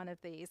any one of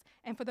these.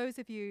 And for those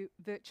of you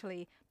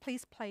virtually,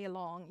 please play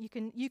along.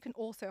 You can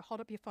also hold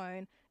up your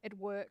phone. It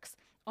works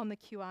on the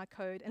QR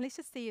code. And let's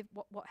just see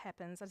what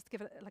happens. I'll just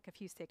give it like a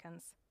few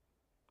seconds.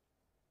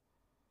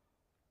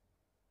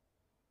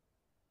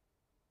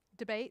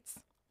 Debates,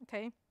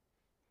 okay.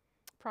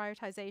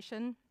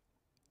 Prioritization.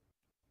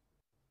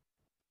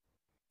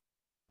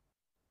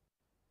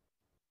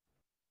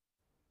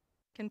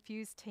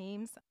 Confused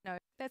teams. No,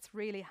 that's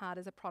really hard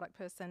as a product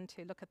person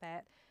to look at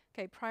that.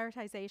 Okay,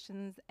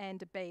 prioritizations and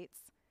debates.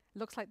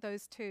 Looks like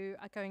those two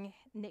are going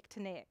neck to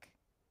neck.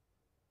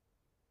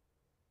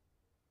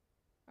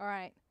 All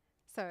right,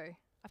 so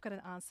I've got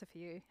an answer for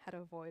you, how to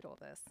avoid all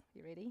this.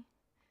 You ready?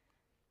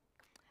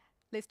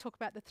 Let's talk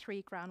about the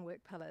 3 groundwork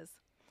pillars.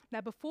 Now,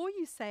 before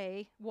you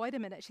say, wait a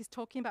minute, she's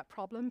talking about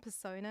problem,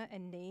 persona,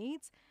 and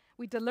needs,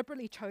 we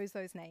deliberately chose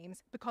those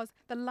names because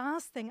the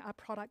last thing our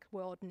product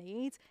world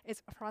needs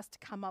is for us to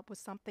come up with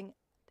something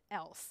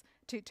else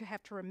to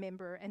have to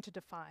remember and to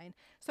define.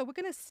 So we're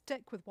going to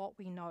stick with what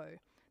we know.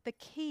 The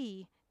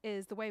key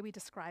is the way we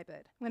describe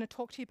it. I'm going to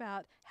talk to you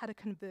about how to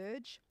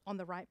converge on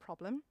the right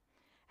problem,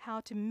 how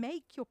to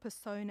make your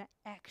persona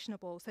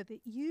actionable so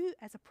that you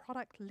as a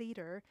product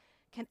leader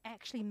can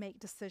actually make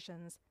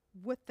decisions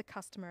with the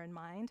customer in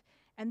mind,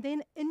 and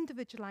then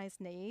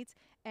individualized needs.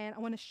 And I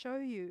want to show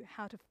you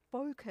how to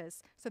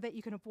focus so that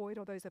you can avoid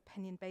all those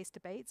opinion-based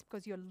debates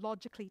because you're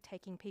logically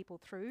taking people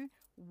through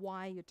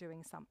why you're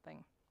doing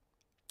something.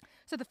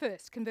 So the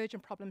first,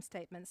 convergent problem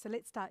statement. So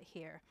let's start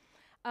here.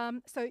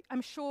 So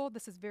I'm sure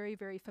this is very,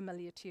 very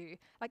familiar to you.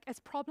 Like as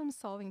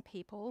problem-solving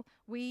people,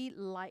 we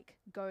like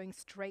going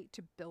straight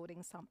to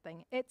building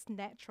something. It's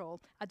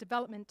natural. Our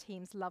development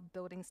teams love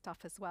building stuff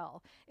as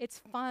well. It's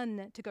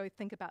fun to go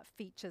think about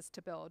features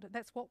to build.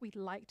 That's what we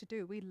like to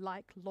do. We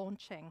like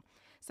launching.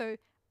 So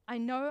I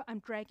know I'm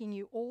dragging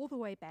you all the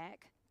way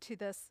back to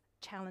this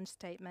challenge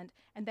statement,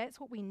 and that's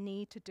what we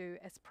need to do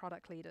as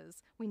product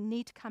leaders. We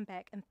need to come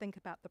back and think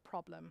about the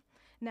problem.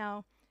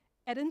 Now,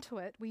 at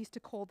Intuit, we used to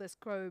call this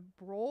go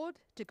broad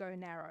to go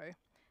narrow.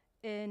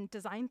 In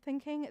design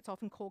thinking, it's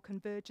often called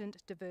convergent,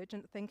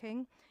 divergent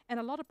thinking. And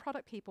a lot of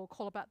product people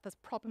call about this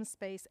problem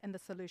space and the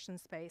solution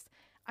space.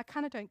 I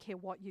kind of don't care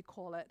what you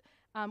call it.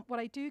 What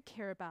I do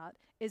care about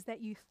is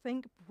that you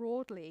think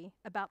broadly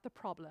about the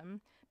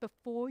problem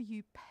before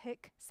you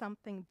pick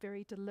something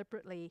very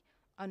deliberately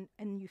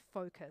and you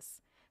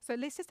focus. So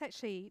let's just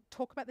actually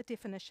talk about the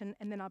definition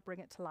and then I'll bring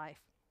it to life.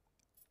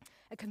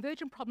 A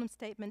convergent problem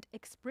statement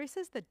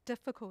expresses the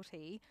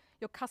difficulty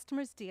your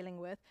customer is dealing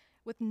with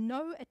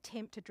no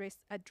attempt to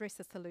address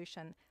a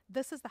solution.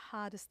 This is the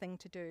hardest thing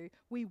to do.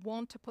 We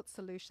want to put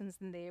solutions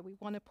in there. We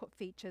want to put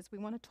features. We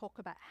want to talk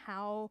about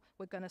how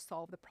we're going to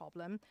solve the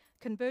problem.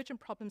 Convergent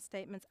problem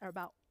statements are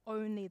about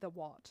only the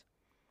what.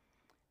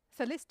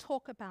 So let's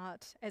talk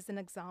about, as an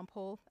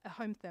example, a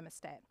home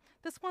thermostat.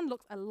 This one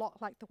looks a lot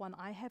like the one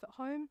I have at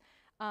home.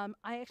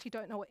 I actually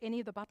don't know what any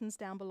of the buttons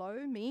down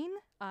below mean.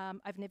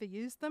 I've never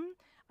used them.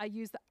 I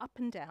use the up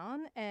and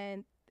down,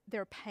 and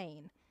they're a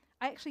pain.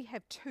 I actually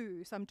have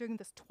two, so I'm doing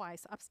this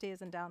twice,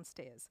 upstairs and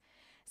downstairs.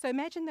 So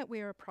imagine that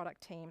we're a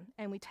product team,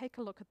 and we take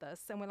a look at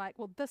this, and we're like,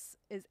 well, this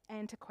is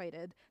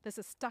antiquated. This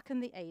is stuck in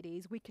the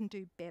 80s. We can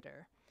do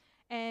better.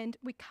 And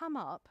we come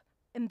up,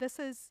 and this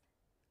is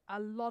a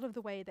lot of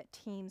the way that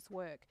teams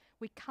work.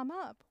 We come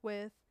up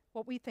with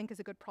what we think is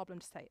a good problem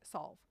to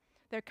solve.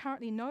 There are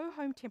currently no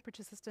home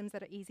temperature systems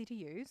that are easy to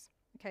use,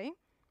 okay?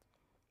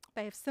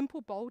 They have simple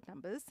bold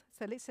numbers,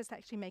 so let's just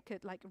actually make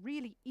it like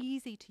really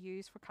easy to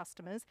use for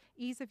customers.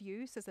 Ease of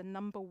use is a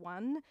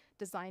 #1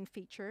 design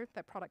feature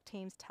that product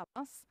teams tell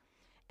us.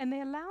 And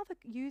they allow the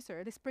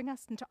user, let's bring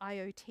us into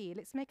IoT,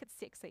 let's make it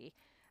sexy,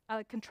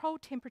 control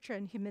temperature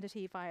and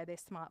humidity via their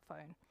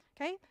smartphone,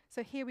 okay?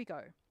 So here we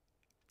go.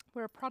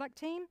 We're a product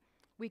team,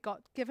 we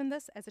got given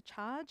this as a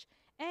charge,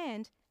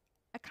 and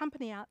a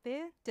company out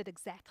there did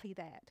exactly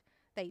that.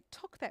 They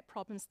took that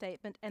problem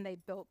statement and they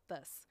built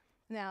this.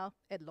 Now,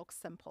 it looks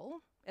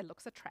simple, it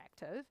looks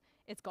attractive,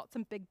 it's got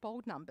some big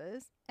bold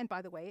numbers, and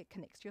by the way, it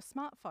connects to your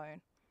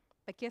smartphone.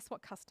 But guess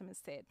what customers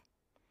said?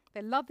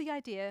 They love the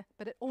idea,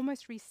 but it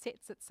almost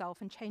resets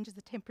itself and changes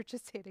the temperature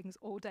settings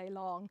all day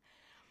long.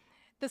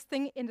 This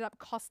thing ended up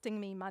costing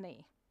me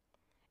money.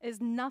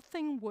 There's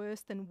nothing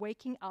worse than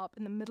waking up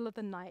in the middle of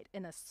the night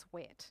in a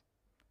sweat.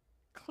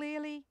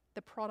 Clearly,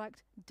 the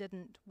product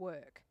didn't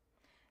work.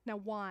 Now,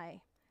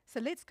 why? So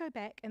let's go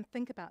back and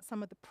think about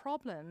some of the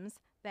problems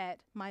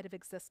that might have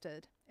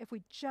existed if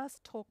we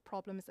just talk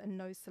problems and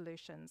no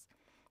solutions.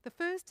 The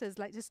first is,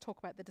 let's just talk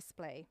about the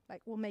display.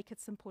 Like, we'll make it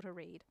simple to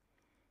read.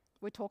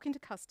 We're talking to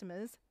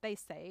customers. They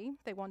say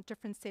they want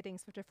different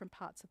settings for different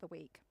parts of the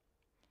week.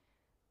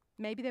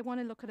 Maybe they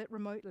want to look at it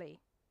remotely.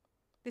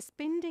 They're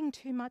spending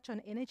too much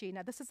on energy.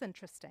 Now, this is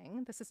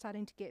interesting. This is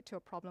starting to get to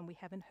a problem we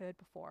haven't heard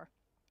before.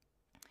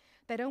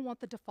 They don't want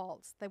the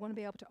defaults. They want to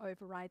be able to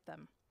override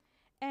them.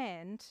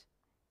 And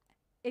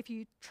if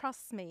you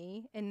trust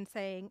me in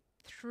saying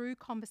through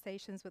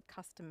conversations with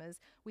customers,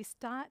 we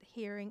start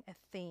hearing a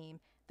theme.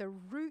 The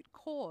root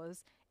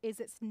cause is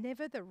it's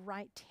never the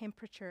right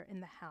temperature in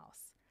the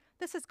house.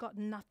 This has got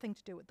nothing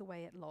to do with the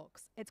way it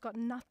looks. It's got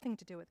nothing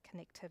to do with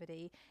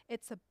connectivity.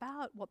 It's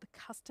about what the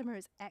customer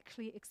is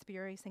actually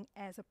experiencing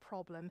as a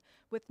problem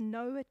with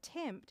no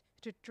attempt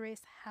to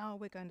address how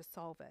we're going to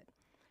solve it.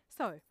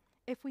 So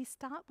if we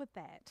start with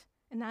that,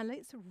 and now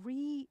let's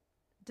redesign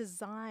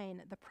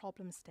the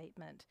problem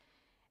statement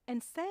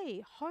and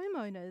say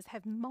homeowners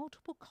have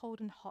multiple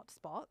cold and hot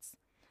spots.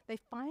 They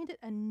find it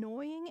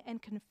annoying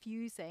and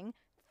confusing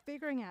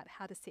figuring out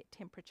how to set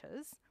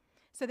temperatures.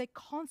 So they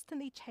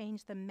constantly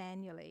change them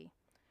manually.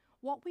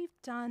 What we've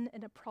done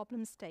in a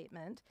problem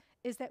statement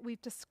is that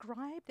we've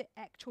described the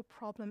actual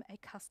problem a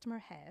customer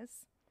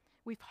has.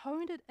 We've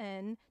honed it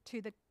in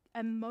to the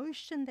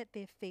emotion that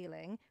they're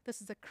feeling.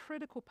 This is a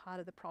critical part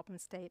of the problem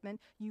statement.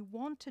 You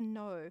want to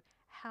know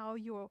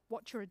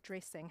what you're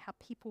addressing, how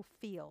people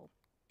feel.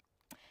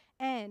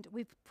 And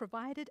we've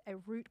provided a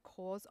root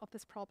cause of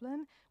this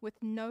problem with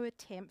no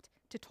attempt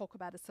to talk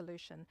about a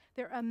solution.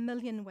 There are a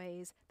million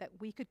ways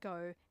that we could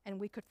go and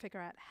we could figure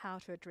out how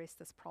to address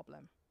this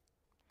problem.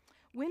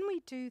 When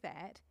we do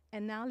that,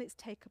 and now let's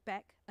take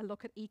back a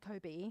look at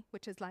Ecobee,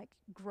 which is like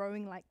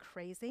growing like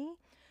crazy.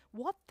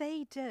 What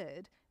they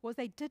did was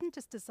they didn't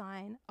just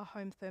design a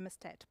home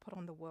thermostat to put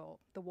on the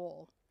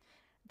wall.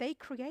 They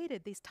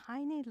created these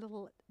tiny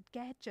little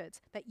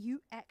gadgets that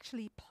you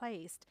actually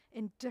placed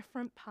in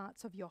different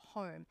parts of your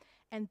home,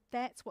 and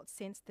that's what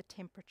sensed the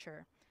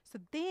temperature. So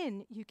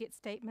then you get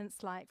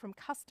statements like from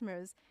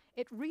customers,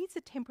 it reads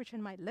the temperature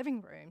in my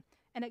living room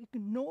and it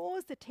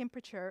ignores the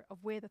temperature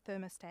of where the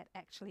thermostat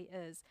actually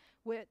is,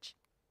 which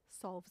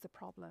solves the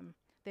problem.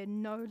 There are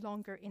no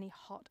longer any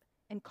hot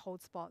and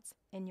cold spots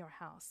in your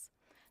house.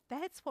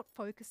 That's what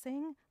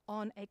focusing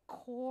on a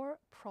core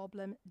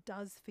problem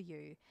does for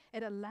you.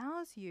 It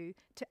allows you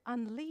to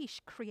unleash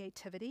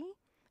creativity.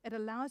 It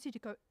allows you to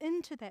go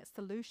into that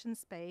solution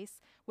space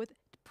with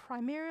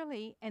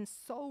primarily and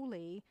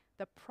solely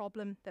the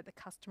problem that the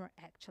customer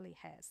actually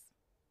has.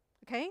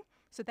 Okay,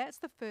 so that's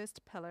the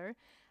first pillar.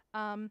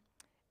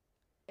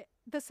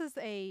 This is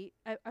a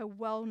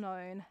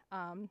well-known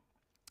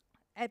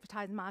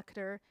advertising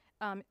marketer,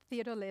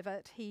 Theodore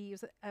Levitt. He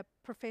was a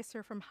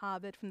professor from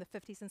Harvard from the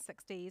 50s and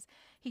 60s.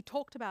 He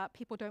talked about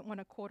people don't want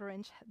a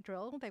quarter-inch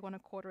drill, they want a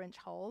quarter-inch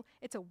hole.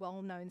 It's a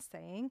well-known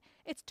saying.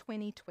 It's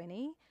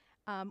 2020.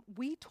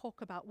 We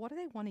talk about what do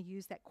they want to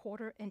use that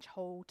quarter-inch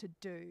hole to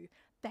do.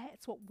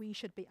 That's what we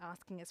should be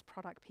asking as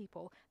product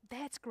people.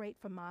 That's great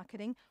for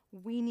marketing.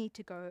 We need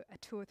to go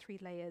 2 or 3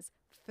 layers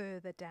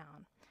further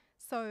down.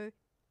 So,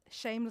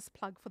 shameless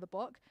plug for the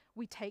book.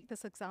 We take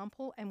this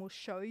example and we'll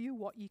show you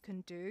what you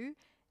can do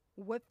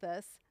with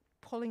this,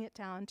 pulling it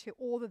down to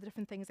all the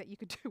different things that you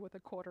could do with a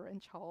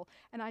quarter-inch hole.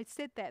 And I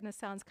said that and it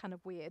sounds kind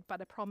of weird,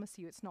 but I promise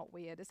you it's not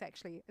weird.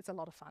 It's a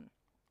lot of fun.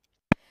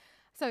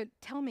 So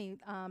tell me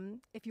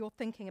if you're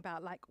thinking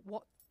about like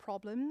what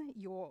problem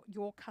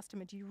your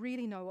customer, do you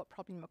really know what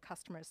problem your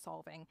customer is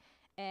solving?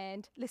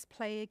 And let's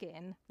play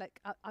again. Like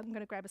I'm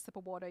going to grab a sip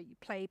of water. You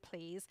play,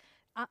 please.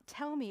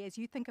 Tell me, as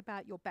you think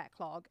about your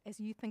backlog, as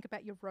you think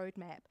about your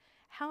roadmap,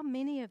 how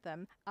many of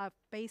them are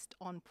based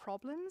on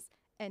problems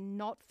and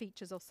not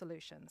features or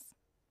solutions?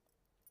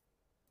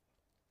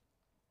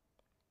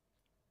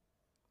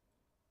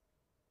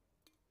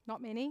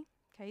 Not many.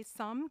 Okay,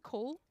 some.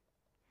 Cool.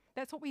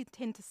 That's what we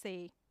tend to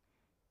see.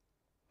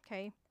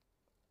 Okay.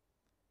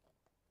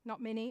 Not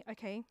many.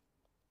 Okay.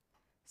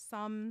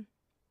 Some.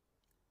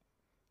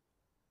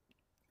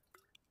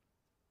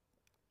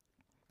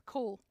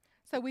 Cool.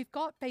 So we've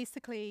got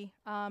basically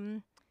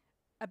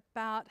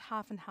about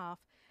half and half.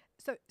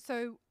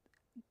 So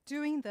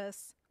doing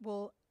this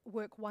will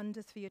work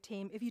wonders for your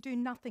team. If you do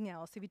nothing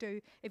else, if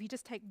you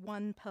just take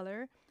one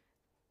pillar,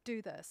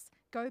 do this.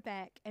 Go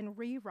back and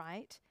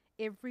rewrite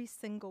every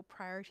single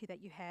priority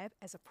that you have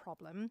as a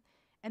problem,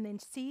 and then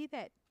see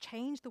that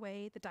change the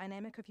way the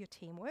dynamic of your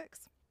team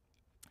works.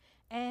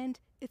 And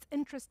it's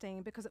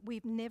interesting because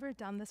we've never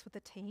done this with a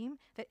team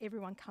that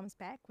everyone comes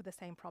back with the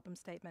same problem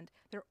statement.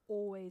 They're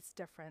always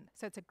different.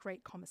 So it's a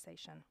great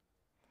conversation.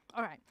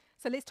 All right,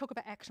 so let's talk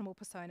about actionable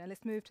persona.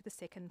 Let's move to the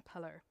second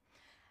pillar.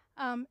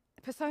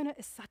 Persona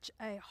is such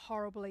a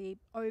horribly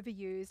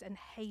overused and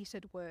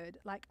hated word.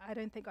 Like, I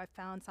don't think I've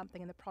found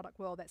something in the product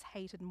world that's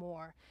hated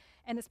more.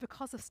 And it's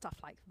because of stuff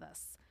like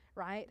this,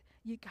 right?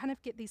 You kind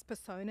of get these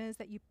personas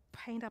that you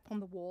paint up on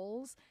the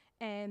walls,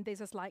 and there's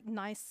this like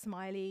nice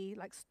smiley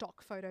like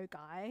stock photo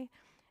guy,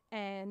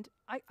 and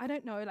I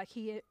don't know, like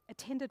he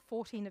attended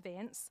 14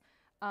 events.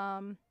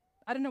 I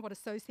don't know what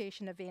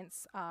association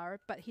events are,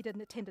 but he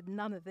attended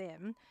none of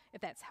them, if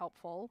that's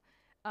helpful.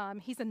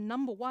 He's a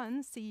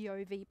 #1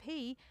 CEO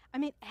VP. I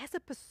mean, as a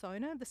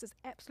persona, this is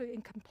absolutely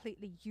and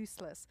completely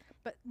useless.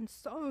 But in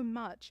so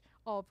much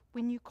of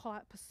when you call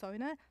out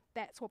persona,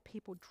 that's what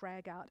people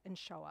drag out and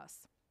show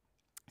us.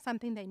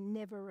 Something they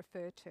never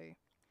refer to.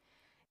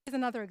 Here's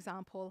another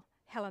example,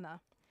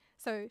 Helena.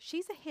 So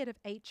she's a head of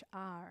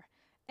HR.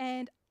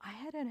 And I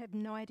have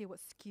no idea what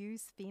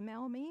skews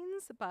female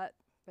means, but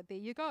there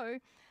you go.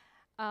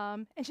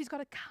 And she's got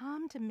a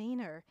calm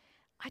demeanor.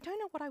 I don't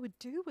know what I would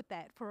do with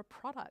that for a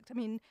product. I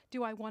mean,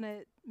 do I want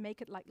to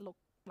make it like look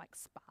like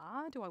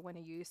spa? Do I want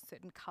to use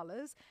certain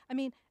colors? I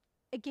mean,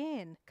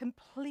 again,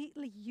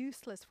 completely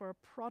useless for a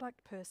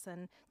product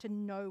person to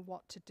know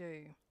what to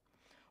do.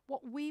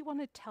 What we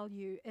want to tell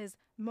you is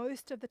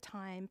most of the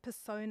time,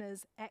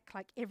 personas act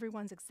like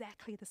everyone's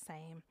exactly the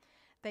same.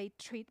 They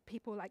treat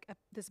people like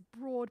this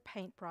broad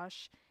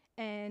paintbrush,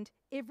 and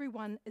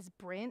everyone is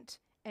Brent,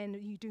 and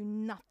you do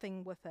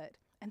nothing with it.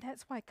 And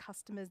that's why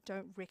customers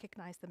don't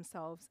recognize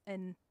themselves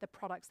in the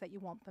products that you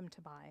want them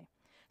to buy.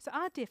 So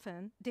our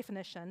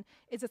definition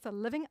is it's a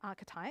living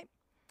archetype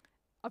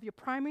of your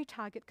primary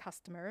target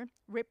customer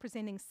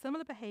representing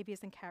similar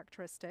behaviors and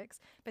characteristics.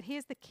 But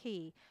here's the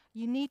key.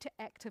 You need to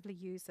actively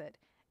use it.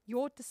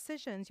 Your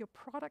decisions, your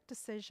product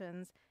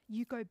decisions,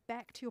 you go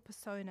back to your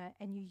persona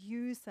and you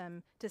use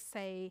them to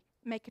say,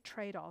 make a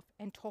trade-off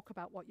and talk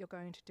about what you're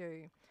going to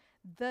do.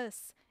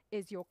 This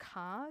is your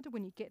card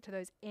when you get to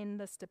those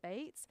endless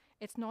debates.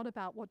 It's not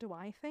about what do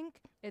I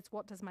think, it's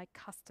what does my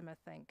customer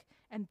think.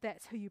 And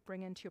that's who you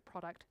bring into your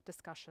product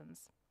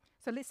discussions.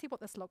 So let's see what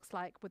this looks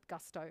like with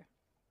Gusto.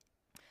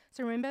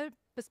 So remember,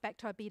 this back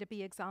to our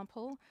B2B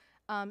example.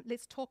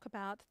 Let's talk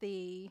about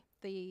the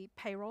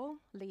payroll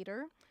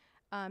leader.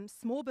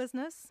 Small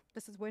business,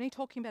 we're only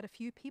talking about a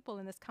few people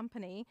in this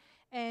company,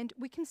 and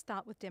we can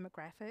start with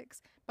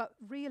demographics, but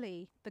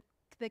really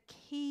the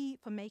key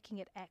for making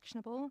it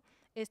actionable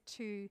is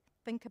to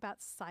think about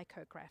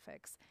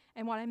psychographics.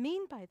 And what I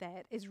mean by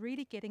that is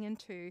really getting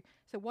into,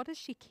 so what does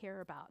she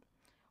care about?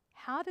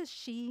 How does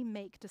she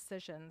make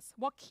decisions?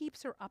 What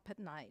keeps her up at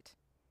night?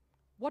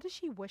 What does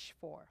she wish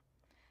for?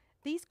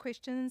 These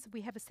questions,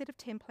 we have a set of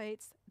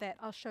templates that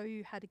I'll show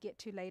you how to get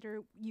to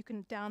later. You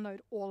can download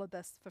all of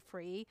this for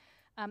free,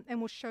 and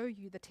we'll show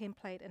you the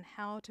template and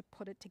how to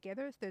put it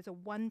together. So there's a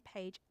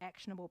one-page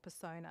actionable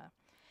persona.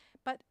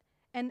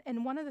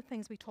 And one of the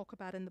things we talk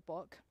about in the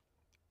book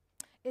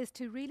is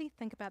to really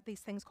think about these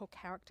things called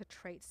character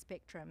trait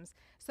spectrums.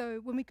 So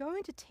when we go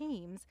into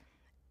teams,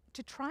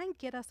 to try and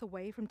get us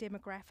away from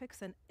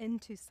demographics and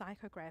into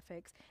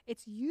psychographics,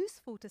 it's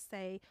useful to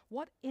say,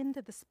 what end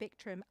of the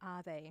spectrum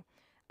are they?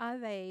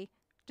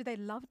 Do they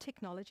love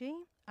technology?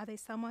 Are they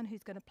someone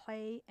who's going to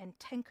play and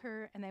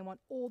tinker and they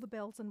want all the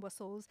bells and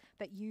whistles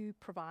that you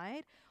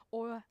provide?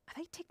 Or are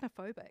they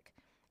technophobic?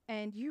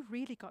 And you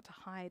really got to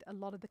hide a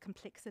lot of the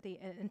complexity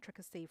and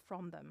intricacy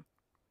from them.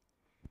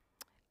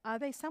 Are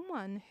they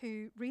someone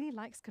who really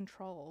likes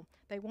control?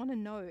 They want to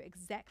know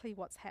exactly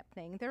what's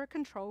happening. They're a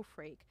control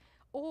freak.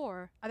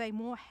 Or are they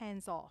more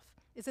hands-off?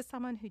 Is it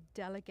someone who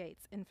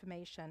delegates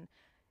information?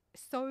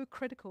 So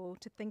critical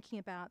to thinking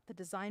about the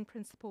design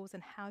principles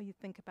and how you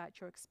think about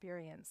your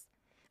experience.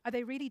 Are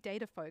they really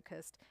data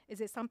focused? Is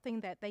it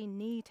something that they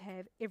need to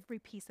have every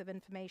piece of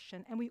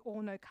information? And we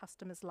all know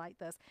customers like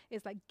this.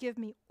 It's like, give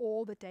me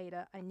all the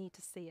data, I need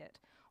to see it.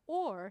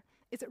 Or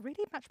is it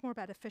really much more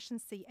about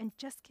efficiency and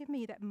just give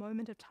me that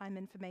moment of time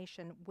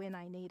information when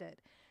I need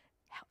it?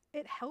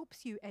 It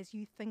helps you as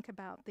you think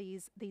about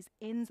these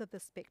ends of the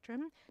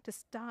spectrum to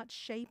start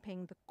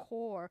shaping the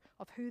core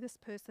of who this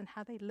person,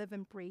 how they live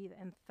and breathe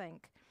and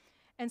think.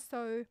 And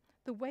so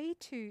the way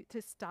to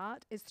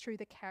start is through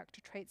the character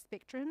trait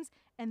spectrums,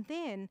 and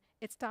then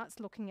it starts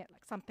looking at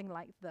like something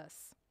like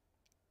this.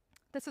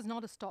 This is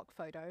not a stock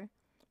photo.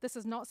 This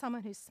is not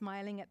someone who's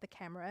smiling at the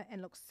camera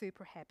and looks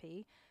super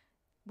happy.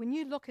 When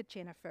you look at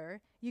Jennifer,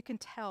 you can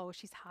tell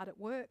she's hard at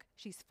work,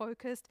 she's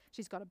focused,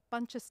 she's got a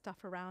bunch of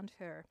stuff around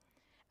her.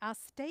 Our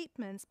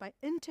statements, by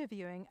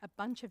interviewing a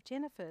bunch of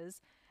Jennifers,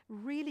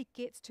 really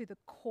gets to the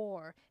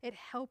core. It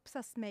helps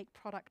us make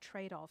product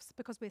trade-offs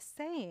because we're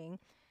saying,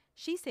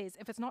 she says,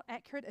 if it's not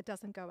accurate, it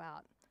doesn't go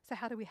out. So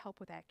how do we help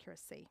with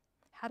accuracy?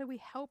 How do we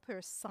help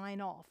her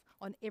sign off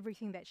on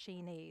everything that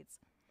she needs?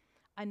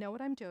 I know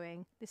what I'm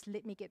doing. Just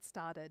let me get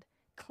started.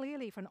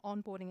 Clearly, for an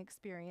onboarding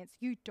experience,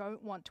 you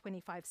don't want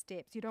 25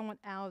 steps. You don't want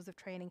hours of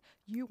training.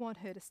 You want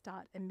her to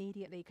start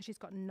immediately because she's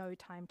got no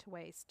time to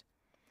waste.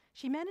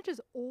 She manages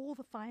all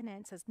the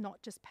finances,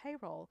 not just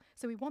payroll.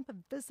 So we want the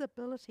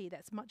visibility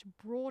that's much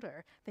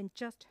broader than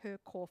just her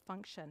core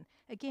function.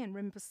 Again,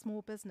 remember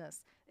small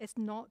business. It's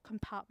not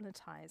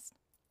compartmentalized.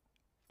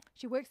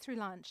 She works through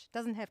lunch,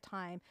 doesn't have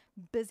time,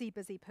 busy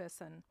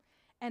person.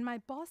 And my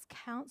boss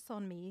counts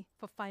on me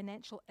for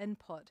financial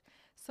input.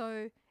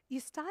 So you're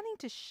starting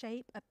to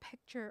shape a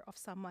picture of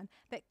someone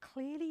that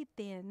clearly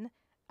then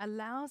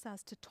allows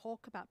us to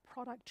talk about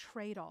product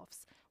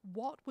trade-offs.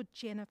 What would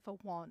Jennifer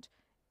want?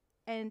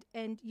 And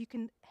you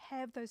can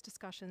have those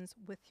discussions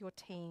with your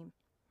team.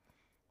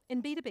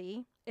 In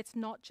B2B, it's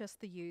not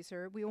just the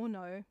user. We all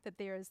know that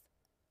there is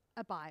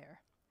a buyer.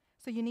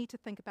 So you need to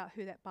think about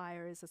who that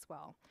buyer is as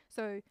well.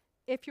 So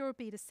if you're a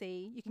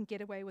B2C, you can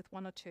get away with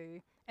one or two.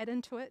 At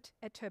Intuit,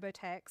 at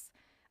TurboTax,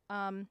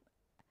 I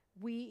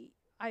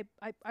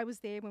was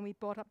there when we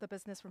brought up the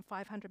business from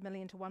 500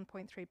 million to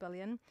 1.3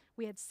 billion.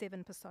 We had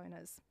 7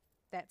 personas.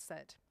 That's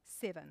it,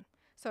 7.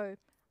 So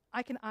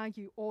I can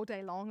argue all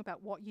day long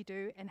about what you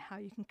do and how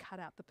you can cut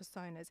out the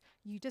personas.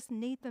 You just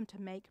need them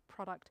to make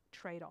product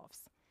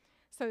trade-offs.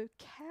 So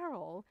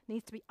Carol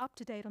needs to be up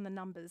to date on the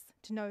numbers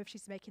to know if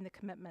she's making the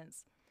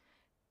commitments.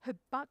 Her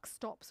buck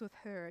stops with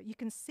her. You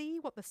can see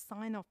what the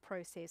sign-off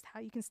process, how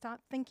you can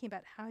start thinking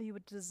about how you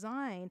would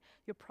design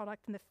your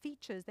product and the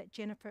features that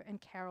Jennifer and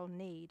Carol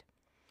need.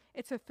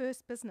 It's her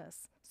first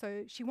business,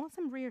 so she wants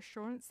some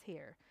reassurance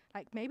here.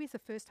 Like maybe it's the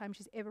first time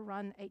she's ever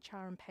run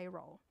HR and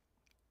payroll.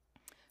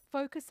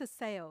 Focus is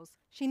sales.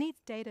 She needs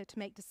data to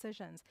make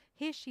decisions.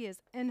 Here she is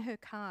in her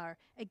car.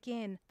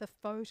 Again, the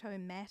photo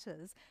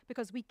matters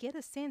because we get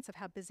a sense of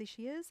how busy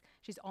she is.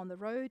 She's on the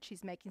road,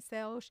 she's making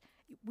sales.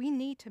 We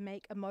need to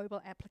make a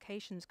mobile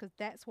applications because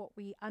that's what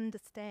we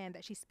understand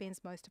that she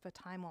spends most of her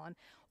time on.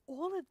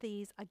 All of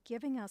these are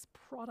giving us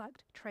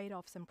product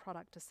trade-offs and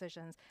product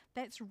decisions.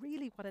 That's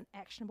really what an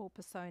actionable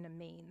persona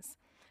means.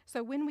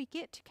 So when we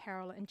get to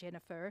Carol and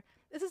Jennifer,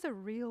 this is a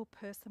real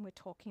person we're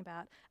talking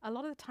about. A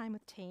lot of the time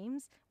with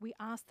teams, we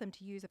ask them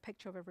to use a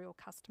picture of a real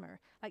customer.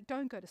 Like,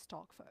 don't go to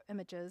stock for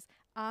images.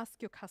 Ask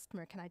your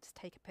customer, can I just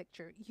take a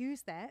picture?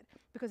 Use that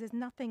because there's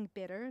nothing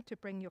better to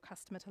bring your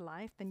customer to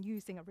life than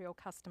using a real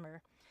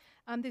customer.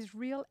 There's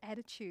real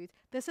attitude.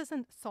 This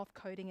isn't soft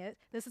coding it.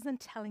 This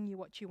isn't telling you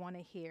what you want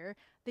to hear.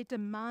 They're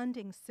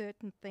demanding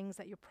certain things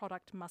that your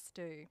product must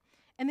do.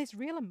 And there's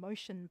real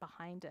emotion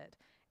behind it.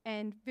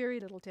 And very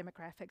little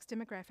demographics.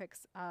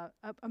 Demographics are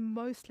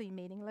mostly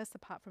meaningless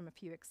apart from a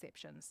few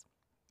exceptions.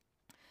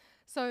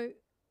 So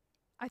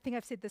I think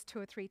I've said this 2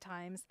 or 3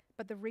 times,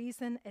 but the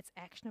reason it's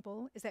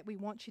actionable is that we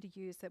want you to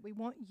use it. We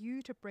want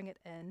you to bring it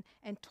in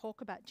and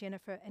talk about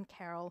Jennifer and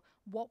Carol.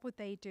 What would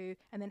they do?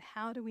 And then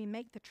how do we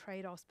make the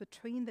trade-offs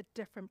between the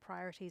different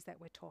priorities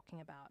that we're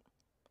talking about?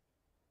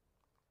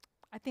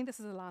 I think this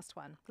is the last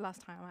one, the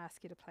last time I'll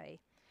ask you to play.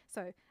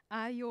 So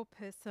are your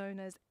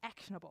personas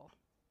actionable?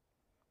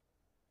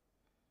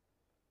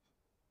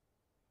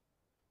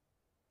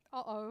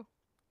 Uh-oh.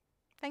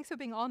 Thanks for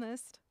being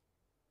honest.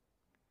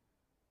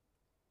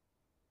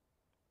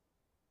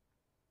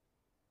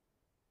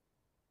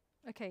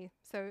 Okay,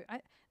 so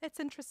that's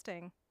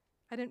interesting.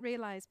 I didn't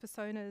realize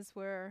personas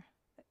were...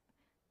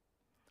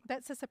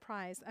 That's a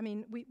surprise. I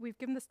mean, we've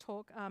given this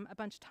talk a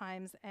bunch of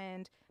times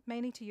and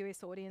mainly to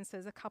US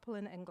audiences, a couple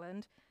in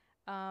England.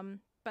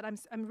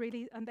 I'm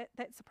really, and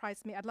that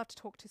surprised me. I'd love to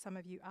talk to some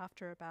of you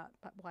after about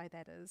why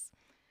that is.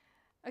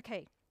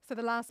 Okay, so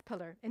the last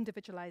pillar,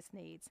 individualized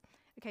needs.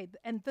 Okay,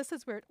 and this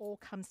is where it all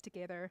comes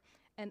together.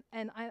 And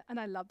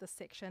I love this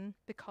section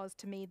because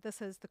to me,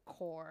 this is the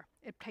core.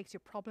 It takes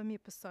your problem, your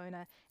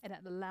persona, and it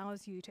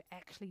allows you to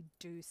actually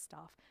do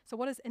stuff. So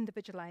what is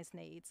individualized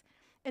needs?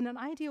 In an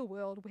ideal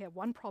world, we have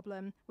one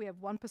problem, we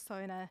have one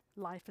persona,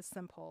 life is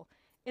simple.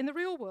 In the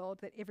real world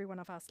that every one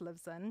of us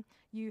lives in,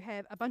 you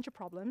have a bunch of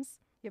problems.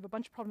 You have a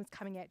bunch of problems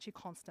coming at you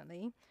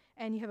constantly,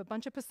 and you have a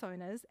bunch of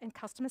personas and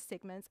customer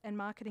segments, and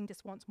marketing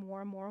just wants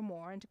more and more and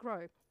more and to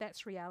grow.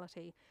 That's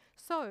reality.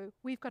 So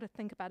we've got to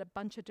think about a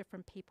bunch of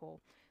different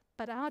people.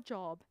 But our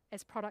job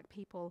as product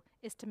people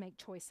is to make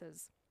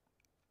choices,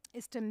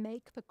 is to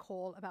make the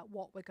call about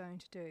what we're going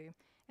to do.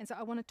 And so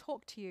I want to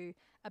talk to you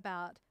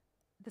about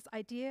this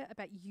idea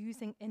about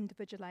using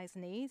individualized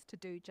needs to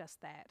do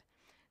just that.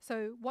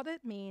 So what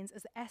it means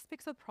is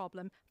aspects of the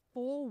problem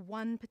for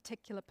one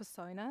particular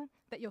persona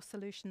that your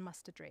solution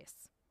must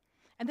address.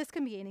 And this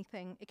can be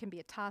anything. It can be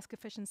a task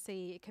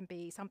efficiency. It can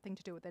be something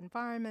to do with the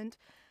environment.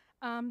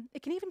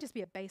 It can even just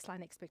be a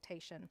baseline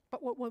expectation.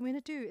 But what we're going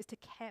to do is to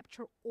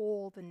capture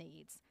all the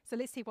needs. So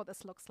let's see what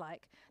this looks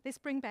like. Let's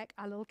bring back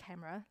our little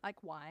camera,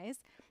 like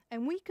Wise,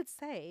 and we could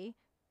say,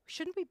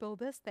 shouldn't we build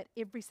this that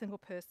every single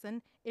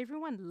person,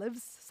 everyone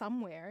lives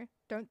somewhere,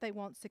 don't they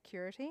want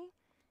security?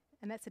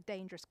 And that's a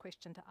dangerous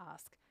question to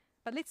ask.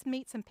 But let's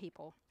meet some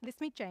people.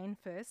 Let's meet Jane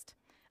first.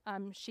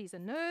 She's a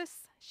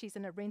nurse. She's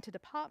in a rented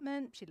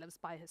apartment. She lives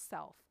by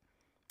herself.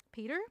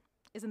 Peter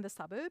is in the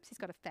suburbs. He's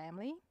got a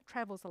family,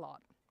 travels a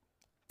lot.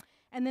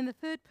 And then the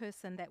third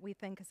person that we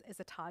think is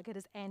a target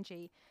is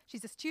Angie.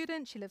 She's a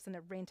student. She lives in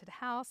a rented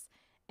house,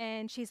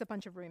 and she's a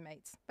bunch of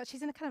roommates. But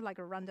she's in a kind of like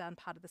a rundown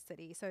part of the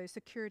city, so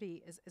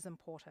security is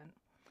important.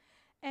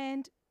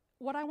 And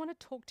what I want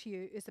to talk to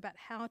you is about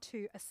how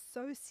to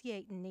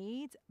associate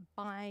needs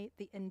by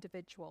the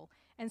individual.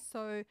 And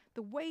so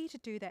the way to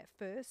do that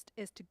first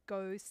is to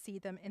go see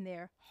them in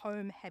their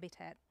home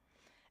habitat.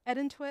 At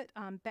Intuit,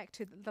 back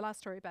to the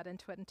last story about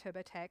Intuit and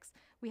TurboTax,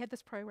 we had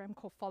this program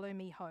called Follow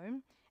Me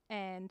Home,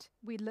 and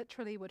we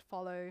literally would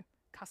follow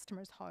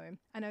customers home.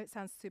 I know it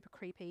sounds super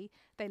creepy.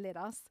 They let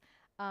us.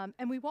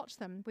 And we watched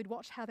them. We'd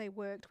watch how they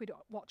worked. We'd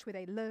watch where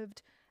they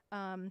lived.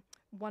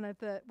 One of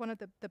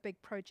the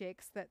big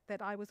projects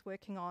that I was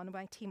working on,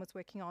 my team was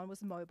working on,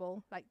 was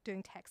mobile, like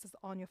doing taxes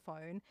on your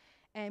phone.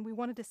 And we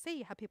wanted to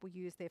see how people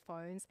use their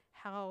phones,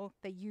 how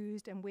they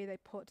used and where they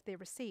put their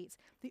receipts.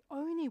 The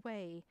only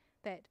way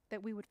that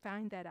we would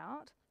find that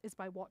out is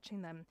by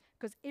watching them,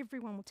 because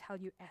everyone will tell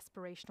you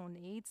aspirational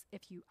needs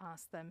if you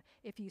ask them.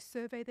 If you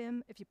survey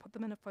them, if you put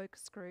them in a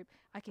focus group,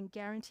 I can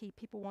guarantee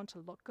people want to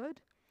look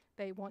good.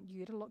 They want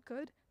you to look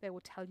good. They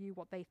will tell you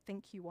what they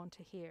think you want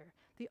to hear.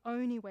 The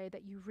only way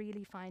that you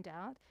really find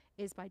out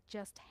is by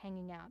just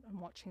hanging out and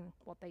watching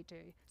what they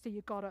do. So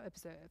you've got to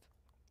observe.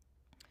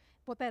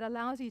 What that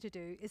allows you to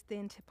do is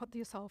then to put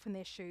yourself in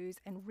their shoes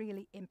and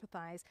really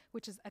empathize,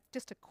 which is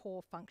just a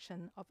core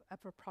function of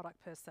a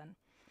product person.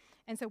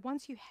 And so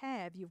once you've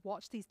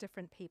watched these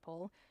different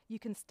people, you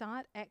can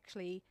start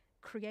actually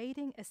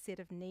creating a set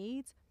of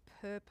needs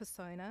per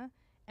persona,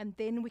 and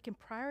then we can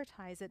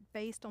prioritize it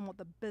based on what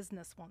the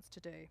business wants to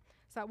do.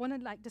 So I want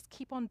to just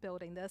keep on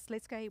building this.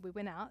 Let's go, we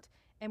went out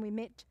and we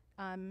met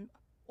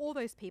all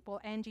those people,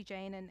 Angie,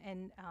 Jane,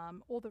 and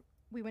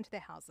we went to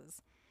their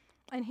houses.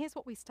 And here's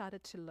what we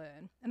started to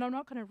learn. And I'm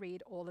not going to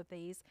read all of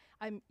these.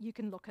 You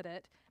can look at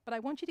it. But I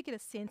want you to get a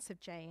sense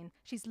of Jane.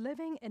 She's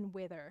living in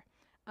weather.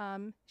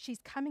 She's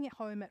coming at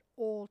home at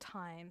all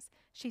times.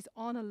 She's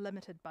on a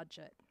limited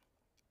budget.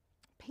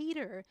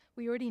 Peter,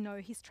 we already know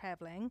he's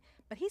traveling,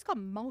 but he's got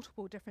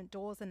multiple different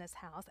doors in his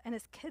house, and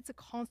his kids are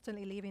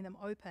constantly leaving them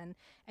open,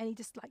 and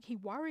he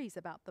worries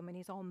about them when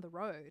he's on the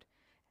road.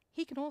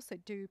 He can also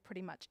do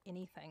pretty much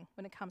anything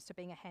when it comes to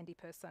being a handy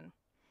person.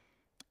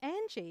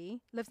 Angie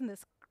lives in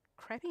this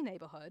crappy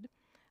neighborhood.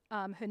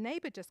 Her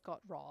neighbor just got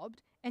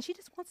robbed, and she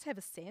just wants to have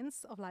a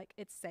sense of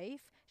it's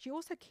safe. She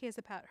also cares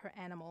about her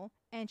animal,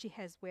 and she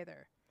has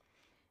weather.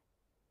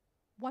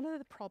 One of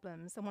the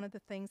problems and one of the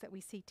things that we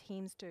see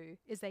teams do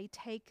is they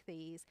take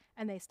these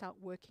and they start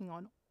working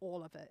on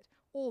all of it.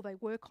 Or they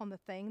work on the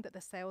thing that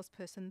the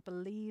salesperson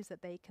believes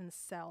that they can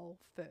sell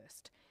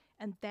first.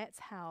 And that's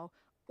how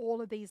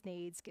all of these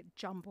needs get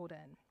jumbled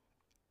in.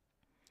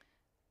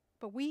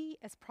 But we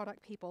as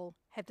product people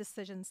have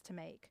decisions to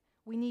make.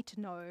 We need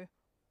to know,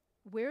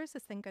 where is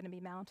this thing going to be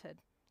mounted?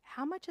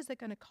 How much is it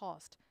going to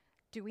cost?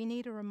 Do we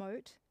need a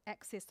remote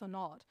access or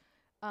not?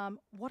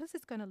 What is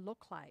this going to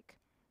look like?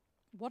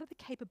 What are the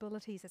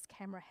capabilities this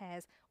camera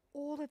has?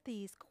 All of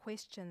these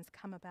questions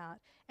come about,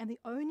 and the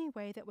only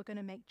way that we're going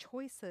to make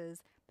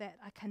choices that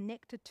are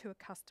connected to a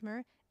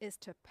customer is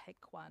to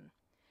pick one.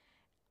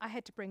 I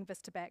had to bring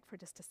Vista back for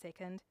just a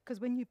second, because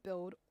when you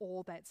build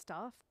all that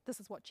stuff, this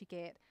is what you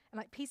get.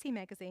 And PC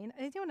Magazine,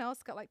 anyone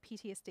else got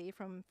PTSD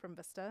from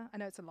Vista? I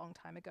know it's a long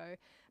time ago,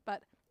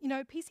 but You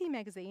know, PC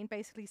Magazine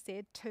basically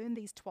said turn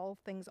these 12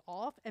 things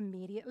off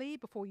immediately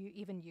before you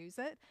even use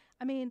it.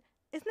 I mean,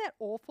 isn't that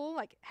awful?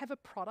 Like, have a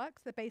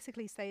product that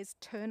basically says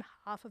turn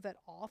half of it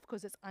off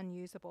because it's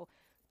unusable.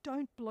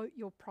 Don't bloat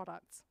your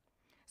products.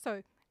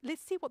 So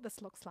let's see what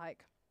this looks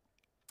like.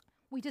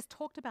 We just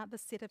talked about the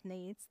set of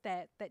needs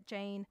that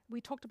Jane, we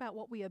talked about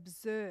what we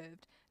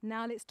observed.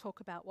 Now let's talk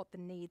about what the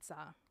needs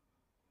are.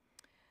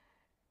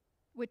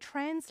 We're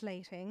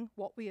translating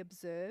what we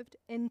observed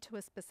into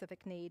a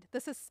specific need.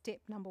 This is step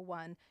number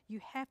one.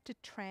 You have to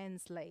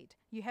translate.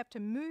 You have to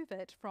move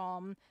it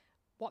from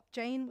what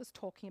Jane was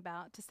talking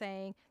about to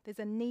saying there's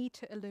a need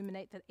to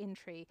illuminate the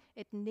entry.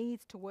 It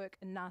needs to work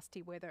in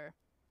nasty weather.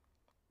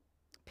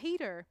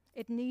 Peter,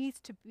 he needs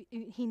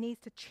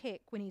to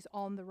check when he's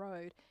on the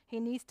road. He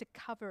needs to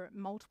cover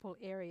multiple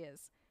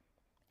areas.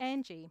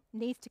 Angie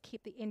needs to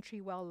keep the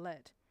entry well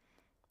lit.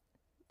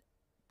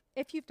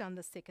 If you've done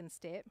the second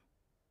step,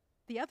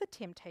 the other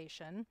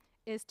temptation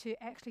is to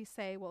actually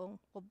say, well,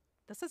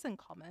 this isn't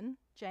common.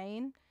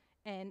 Jane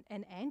and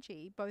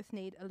Angie both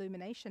need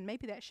illumination.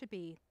 Maybe that should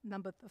be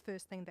the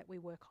first thing that we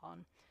work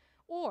on.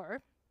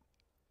 Or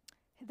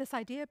this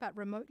idea about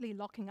remotely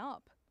locking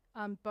up.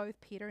 Both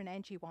Peter and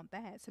Angie want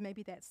that, so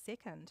maybe that's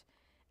second.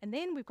 And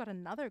then we've got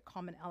another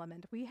common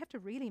element. We have to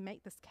really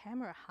make this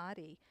camera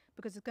hardy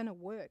because it's going to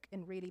work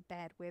in really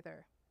bad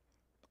weather.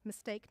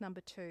 Mistake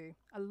number two.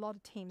 A lot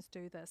of teams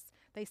do this.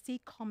 They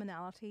see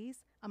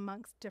commonalities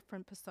amongst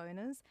different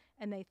personas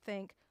and they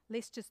think,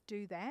 let's just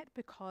do that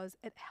because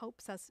it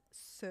helps us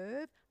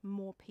serve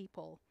more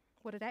people.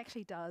 What it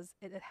actually does,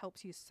 it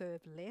helps you serve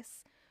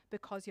less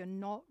because you're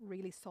not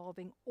really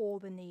solving all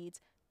the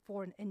needs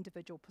for an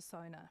individual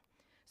persona.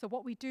 So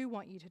what we do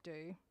want you to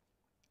do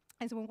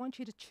is we want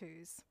you to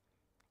choose.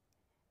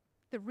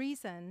 The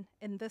reason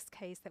in this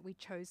case that we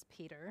chose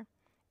Peter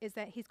is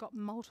that he's got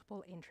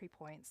multiple entry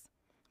points.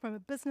 From a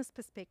business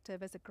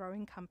perspective, as a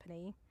growing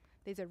company,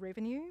 there's a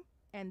revenue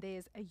and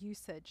there's a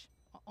usage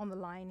on the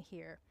line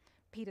here.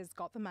 Peter's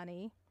got the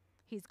money.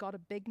 He's got a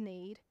big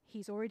need.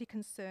 He's already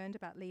concerned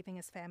about leaving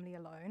his family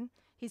alone.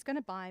 He's going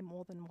to buy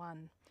more than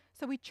one.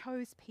 So we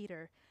chose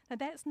Peter. Now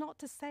that's not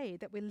to say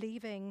that we're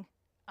leaving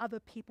other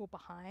people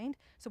behind.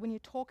 So when you're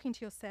talking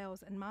to your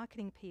sales and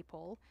marketing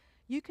people,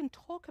 you can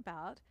talk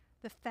about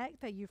the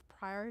fact that you've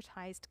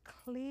prioritized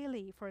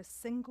clearly for a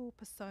single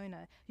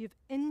persona. You've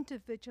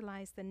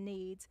individualized the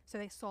needs so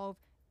they solve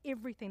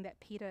everything that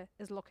Peter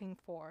is looking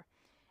for.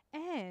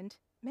 And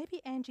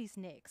maybe Angie's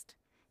next,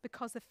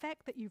 because the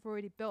fact that you've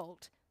already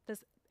built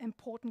this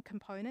important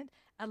component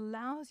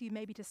allows you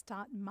maybe to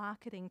start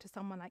marketing to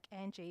someone like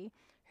Angie,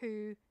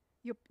 who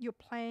you're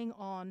playing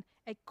on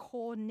a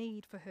core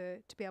need for her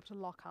to be able to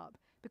lock up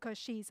because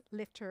she's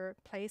left her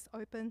place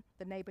open,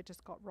 the neighbor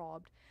just got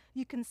robbed.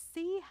 You can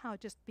see how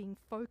just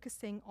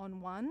focusing on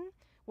one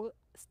will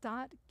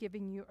start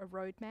giving you a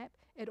roadmap.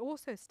 It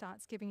also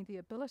starts giving you the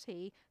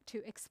ability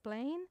to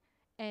explain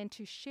and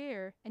to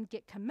share and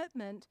get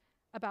commitment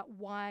about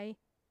why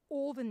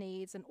all the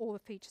needs and all the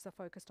features are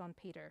focused on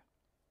Peter.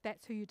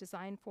 That's who you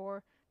design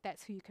for,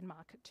 that's who you can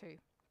market to.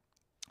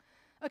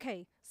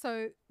 Okay,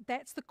 so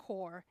that's the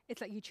core.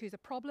 It's like you choose a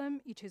problem,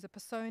 you choose a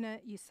persona,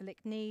 you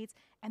select needs,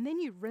 and then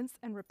you rinse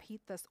and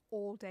repeat this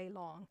all day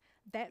long.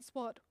 That's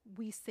what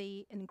we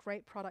see in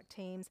great product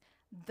teams.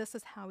 This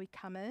is how we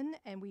come in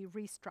and we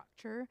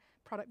restructure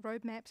product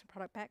roadmaps and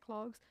product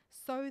backlogs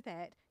so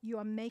that you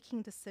are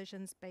making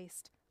decisions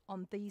based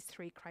on these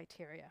three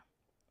criteria.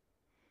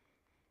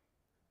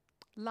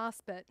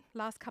 Last bit,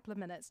 last couple of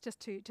minutes, just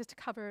to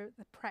cover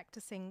the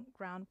practicing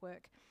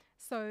groundwork.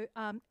 So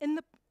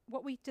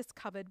what we just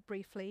covered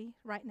briefly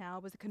right now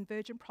was a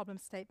convergent problem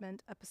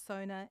statement, a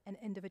persona, and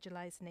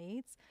individualized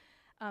needs.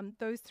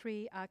 Those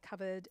three are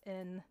covered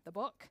in the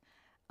book.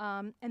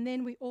 And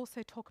then we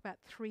also talk about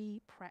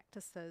three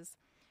practices.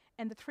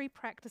 And the three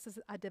practices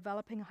are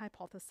developing a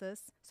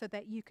hypothesis so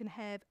that you can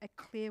have a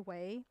clear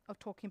way of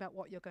talking about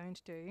what you're going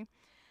to do.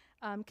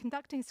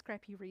 Conducting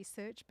Scrappy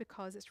research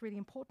because it's really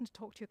important to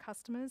talk to your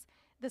customers.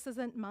 This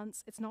isn't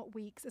months, it's not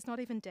weeks, it's not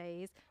even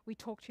days. We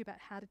talk to you about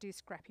how to do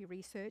Scrappy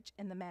research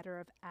in the matter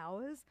of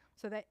hours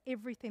so that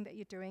everything that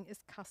you're doing is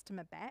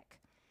customer back.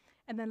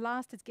 And then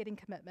last is getting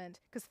commitment,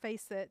 because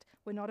face it,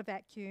 we're not a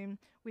vacuum.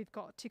 We've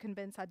got to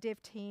convince our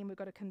dev team, we've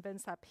got to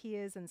convince our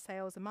peers in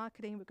sales and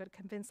marketing, we've got to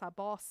convince our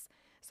boss.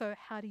 So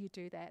how do you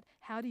do that?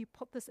 How do you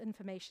put this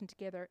information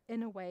together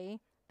in a way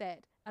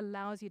that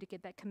allows you to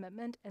get that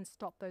commitment and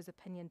stop those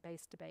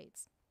opinion-based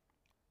debates?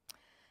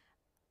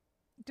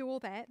 Do all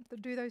that,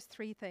 do those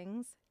three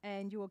things,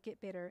 and you will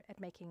get better at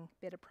making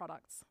better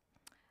products.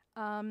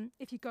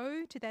 If you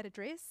go to that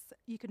address,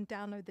 you can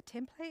download the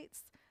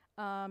templates.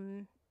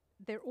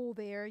 They're all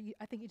there.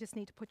 I think you just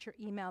need to put your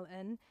email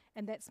in,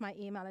 and that's my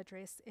email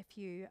address if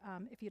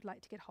you'd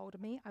like to get hold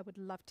of me. I would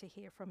love to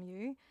hear from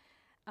you.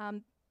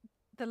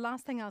 The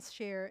last thing I'll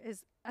share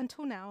is,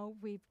 until now,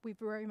 we've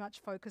very much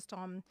focused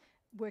on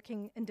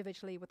working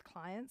individually with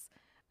clients.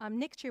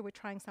 Next year, we're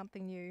trying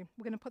something new.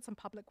 We're going to put some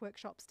public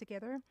workshops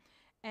together,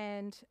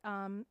 And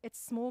it's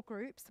small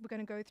groups. We're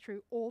going to go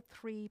through all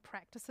 3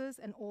 practices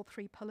and all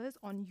 3 pillars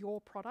on your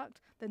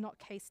product. They're not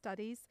case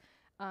studies.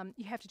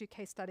 You have to do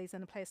case studies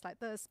in a place like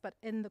this, but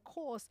in the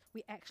course,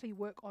 we actually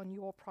work on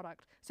your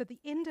product. So at the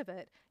end of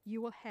it,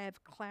 you will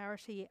have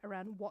clarity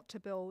around what to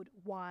build,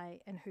 why,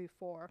 and who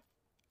for.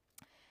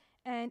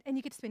 And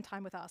you get to spend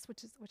time with us,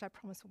 which I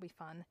promise will be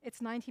fun.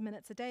 It's 90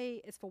 minutes a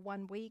day. It's for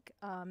 1 week,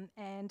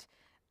 and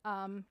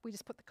we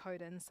just put the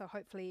code in. So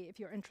hopefully, if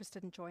you're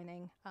interested in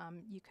joining,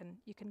 you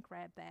can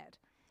grab that.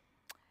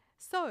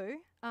 So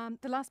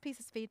the last piece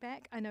is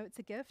feedback. I know it's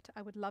a gift.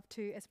 I would love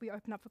to, as we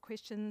open up for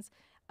questions.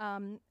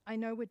 I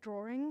know we're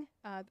drawing.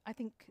 I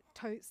think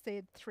Tote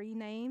said 3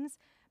 names.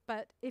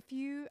 But if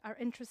you are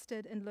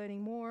interested in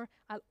learning more,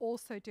 I'll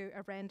also do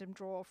a random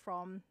draw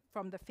from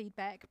the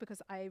feedback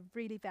because I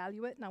really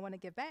value it and I want to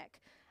give back.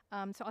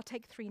 So I'll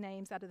take 3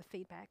 names out of the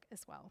feedback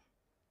as well.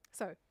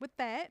 So with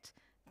that,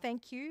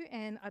 thank you,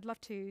 and I'd love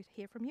to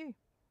hear from you.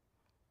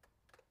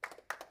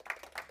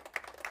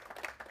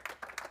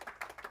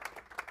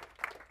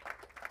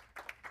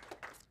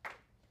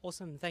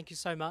 Awesome. Thank you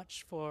so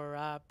much for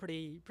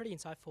pretty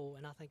insightful,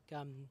 and I think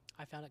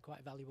I found it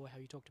quite valuable how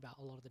you talked about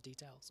a lot of the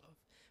details of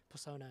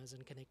personas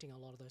and connecting a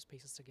lot of those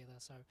pieces together.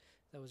 So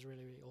that was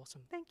really, really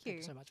awesome. Thank you. Thank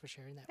you so much for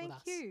sharing that Thank with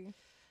us. you.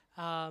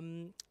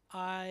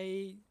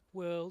 I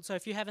will, so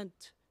if you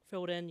haven't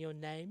filled in your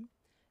name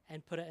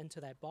and put it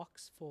into that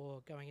box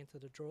for going into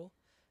the draw,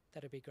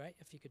 that'd be great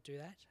if you could do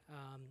that.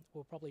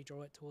 We'll probably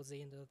draw it towards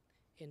the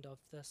end of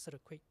the sort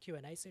of quick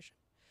Q&A session.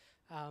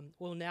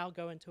 We'll now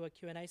go into a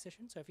Q&A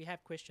session. So if you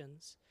have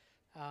questions,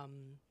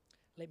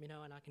 let me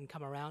know and I can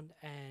come around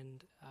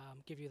and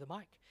give you the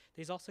mic.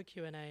 There's also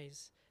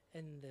Q&As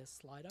in the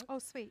Slido. Oh,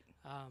 sweet.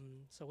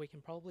 So we can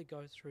probably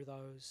go through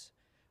those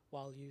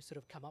while you sort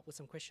of come up with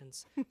some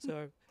questions.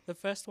 So the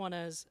first one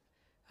is,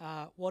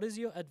 what is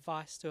your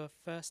advice to a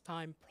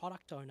first-time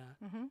product owner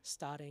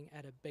starting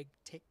at a big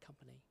tech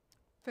company?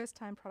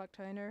 First-time product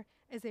owner.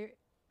 Is there,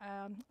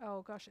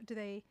 oh gosh,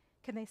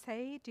 can they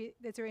say,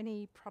 is there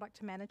any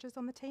product managers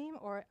on the team,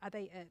 or are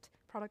they it?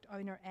 Product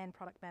owner and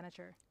product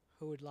manager?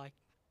 Who would like?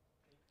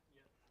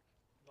 Yeah,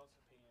 lots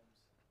of PMs.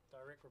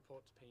 Direct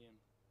report to PM.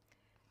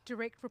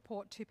 Direct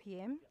report to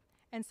PM? Yep.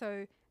 And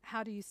so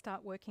how do you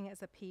start working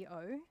as a PO?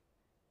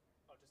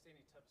 Oh, just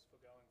any tips for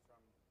going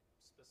from,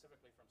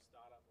 specifically from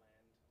startup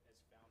land as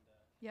founder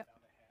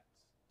hats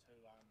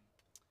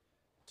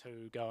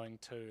to going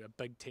to a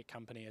big tech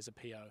company as a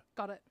PO.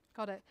 Got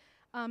it.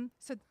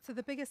 So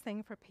the biggest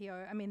thing for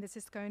PO, I mean, this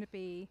is going to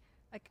be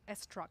like a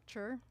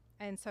structure.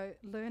 And so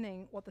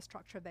learning what the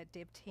structure of that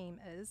dev team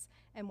is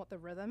and what the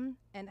rhythm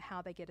and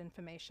how they get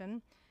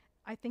information.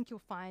 I think you'll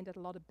find at a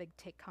lot of big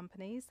tech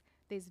companies,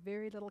 there's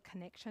very little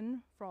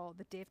connection from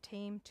the dev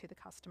team to the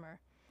customer.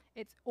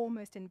 It's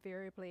almost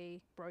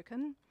invariably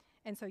broken.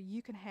 And so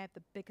you can have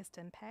the biggest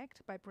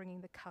impact by bringing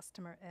the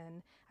customer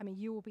in. I mean,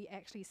 you will be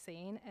actually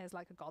seen as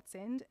like a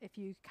godsend if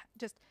you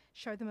just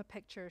show them a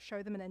picture,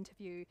 show them an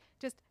interview,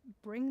 just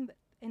bring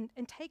and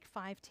take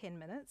 5-10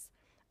 minutes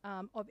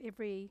of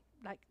every,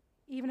 like,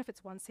 even if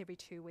it's once every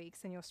 2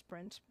 weeks in your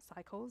sprint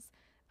cycles,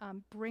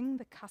 bring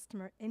the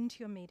customer into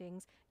your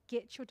meetings,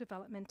 get your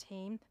development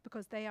team,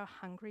 because they are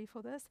hungry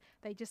for this.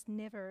 They just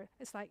never,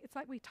 it's like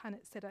we kind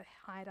of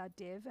hide our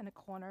dev in a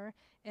corner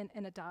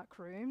in a dark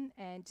room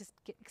and just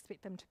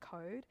expect them to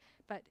code.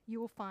 But you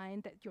will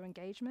find that your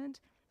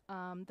engagement,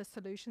 the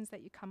solutions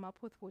that you come up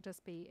with will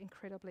just be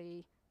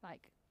incredibly,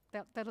 like,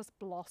 they'll just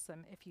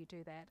blossom if you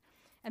do that.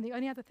 And the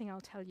only other thing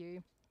I'll tell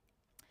you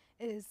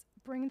is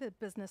bring the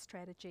business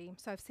strategy.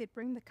 So I've said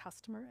bring the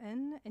customer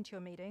into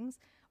your meetings.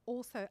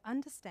 Also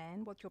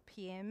understand what your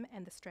PM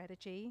and the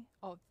strategy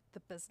of the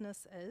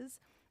business is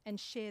and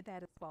share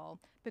that as well.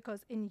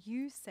 Because in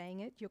you saying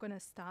it, you're going to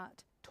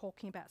start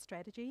talking about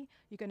strategy.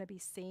 You're going to be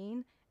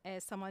seen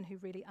as someone who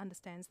really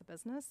understands the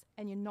business,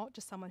 and you're not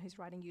just someone who's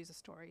writing user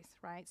stories,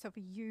 right? So for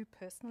you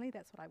personally,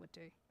 that's what I would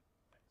do.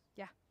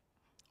 Yeah.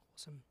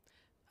 Awesome.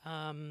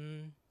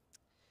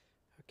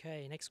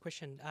 Okay, next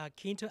question.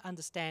 Keen to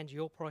understand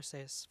your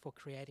process for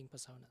creating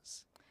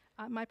personas.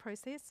 My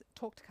process,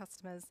 talk to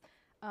customers.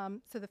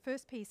 So the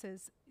first piece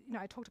is,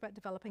 I talked about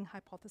developing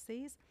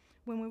hypotheses.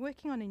 When we're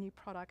working on a new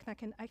product, and I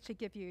can actually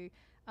give you,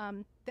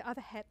 the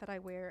other hat that I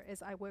wear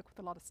is I work with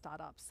a lot of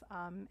startups,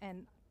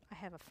 and I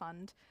have a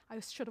fund.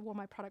 I should have worn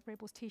my Product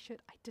Rebels t-shirt.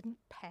 I didn't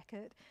pack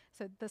it.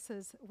 So this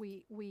is,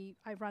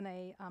 I run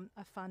a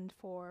fund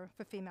for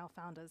female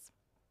founders.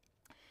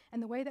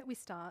 And the way that we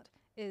start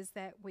is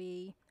that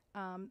we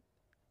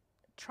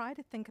try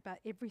to think about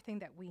everything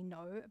that we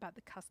know about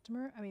the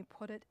customer, and we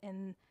put it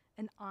in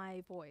an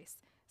I voice.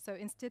 So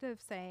instead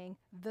of saying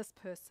this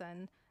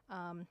person,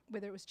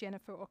 whether it was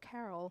Jennifer or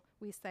Carol,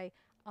 we say,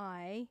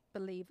 I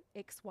believe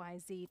X, Y,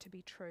 Z to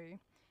be true.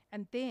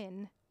 And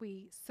then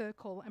we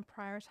circle and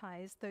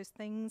prioritize those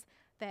things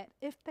that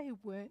if they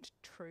weren't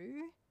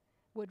true,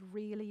 would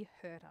really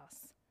hurt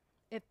us.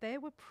 If they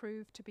were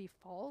proved to be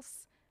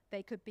false,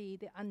 They could be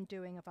the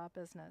undoing of our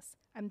business.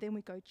 And then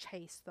we go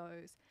chase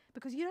those.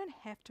 Because you don't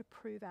have to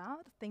prove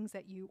out things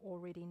that you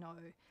already know.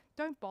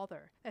 Don't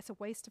bother. That's a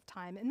waste of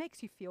time. It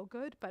makes you feel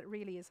good, but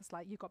really is just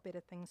like you've got better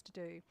things to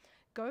do.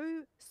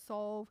 Go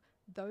solve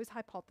those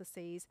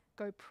hypotheses.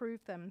 Go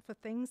prove them for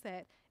things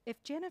that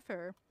if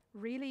Jennifer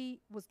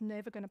really was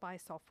never going to buy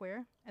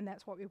software, and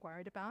that's what we're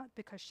worried about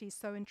because she's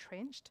so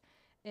entrenched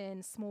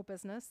in small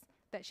business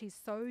that she's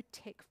so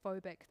tech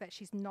phobic that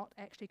she's not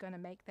actually going to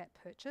make that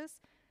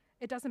purchase,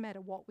 it doesn't matter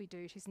what we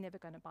do, she's never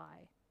going to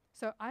buy.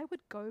 So I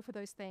would go for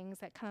those things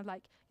that kind of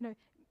like,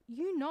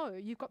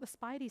 you've got the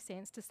spidey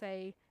sense to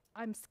say,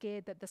 I'm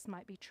scared that this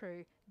might be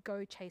true.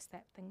 Go chase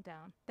that thing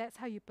down. That's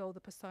how you build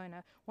the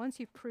persona. Once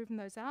you've proven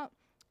those out,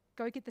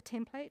 go get the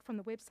template from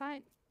the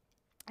website,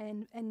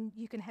 and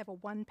you can have a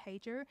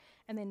one-pager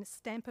and then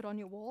stamp it on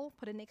your wall,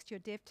 put it next to your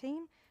dev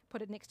team,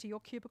 put it next to your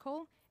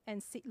cubicle,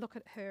 and look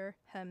at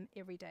him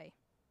every day.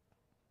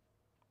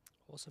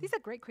 Awesome. These are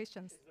great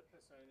questions. Is the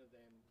persona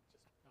then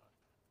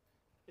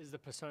is the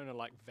persona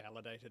like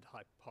validated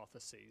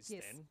hypotheses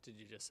Yes. then? Did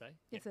you just say?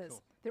 Yes, Yeah, it is.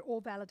 cool. They're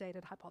all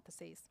validated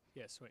hypotheses.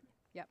 Yeah, sweet.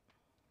 Yep.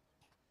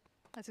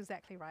 That's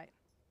exactly right.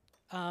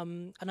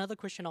 Another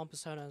question on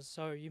personas.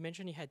 So you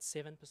mentioned you had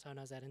 7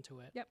 personas at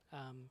Intuit Yep.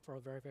 For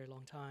a very, very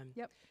long time.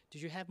 Yep.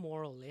 Did you have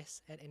more or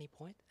less at any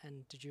point,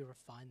 and did you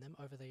refine them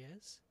over the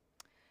years?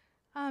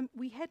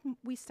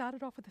 We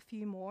started off with a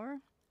few more,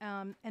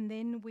 and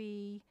then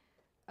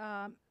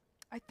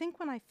I think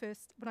when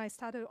I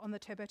started on the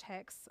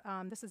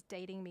TurboTax, this is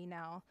dating me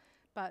now,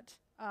 but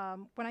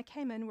when I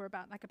came in, we're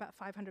about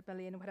 500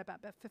 million. We had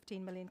about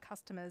 15 million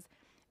customers,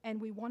 and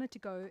we wanted to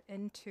go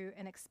into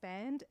and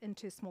expand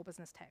into small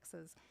business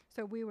taxes.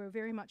 So we were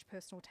very much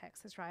personal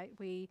taxes, right?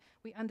 We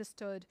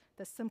understood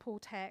the simple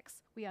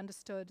tax. We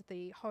understood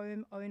the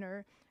home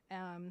owner.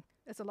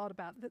 It's a lot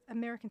about the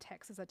American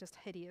taxes are just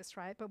hideous,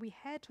 right? But we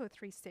had 2 or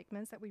 3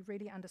 segments that we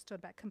really understood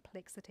about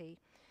complexity.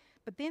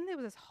 But then there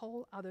was this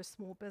whole other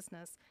small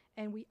business,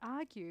 and we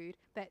argued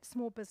that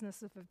small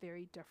businesses were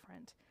very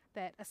different,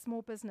 that a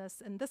small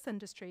business in this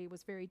industry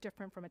was very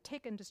different from a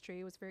tech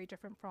industry, was very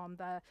different from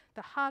the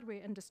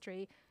hardware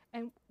industry,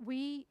 and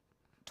we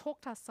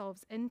talked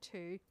ourselves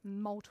into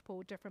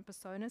multiple different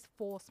personas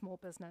for small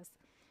business.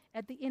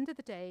 At the end of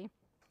the day,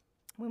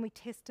 when we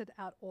tested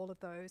out all of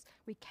those,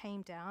 we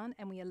came down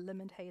and we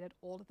eliminated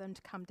all of them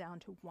to come down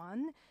to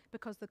one,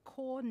 because the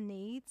core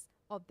needs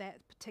of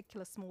that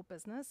particular small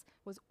business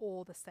was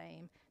all the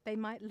same. They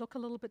might look a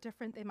little bit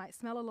different, they might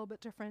smell a little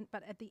bit different,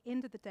 but at the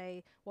end of the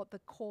day, what the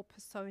core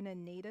persona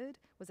needed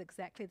was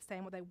exactly the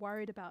same. What they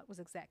worried about was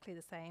exactly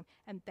the same,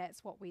 and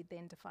that's what we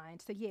then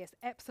defined. So yes,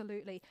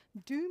 absolutely,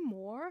 do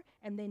more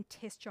and then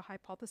test your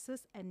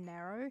hypothesis and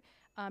narrow.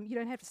 You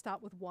don't have to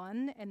start with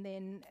one and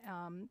then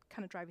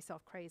kind of drive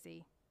yourself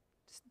crazy.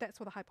 That's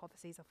what the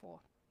hypotheses are for.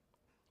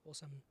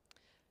 Awesome.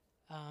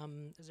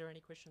 Is there any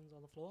questions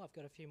on the floor? I've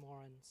got a few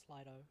more in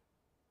Slido.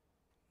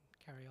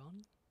 Carry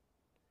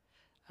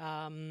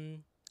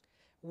on.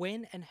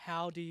 When and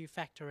how do you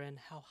factor in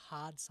how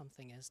hard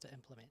something is to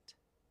implement?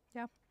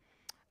 Yeah.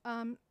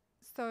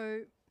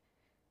 So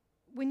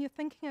when you're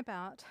thinking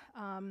about,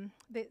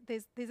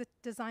 there's a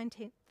design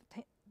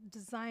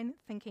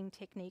thinking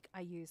technique I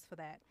use for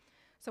that.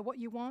 So what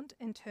you want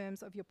in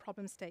terms of your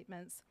problem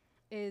statements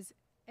is,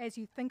 as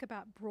you think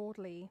about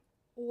broadly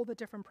all the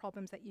different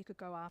problems that you could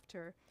go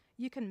after,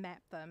 you can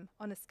map them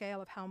on a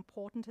scale of how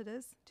important it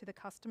is to the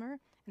customer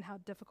and how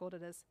difficult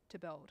it is to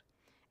build.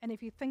 And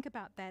if you think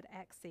about that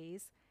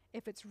axis,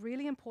 if it's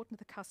really important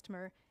to the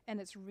customer and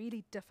it's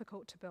really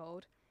difficult to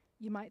build,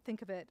 you might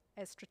think of it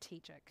as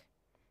strategic.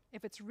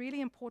 If it's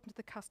really important to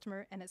the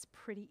customer and it's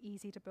pretty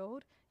easy to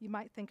build, you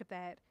might think of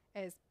that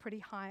as pretty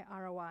high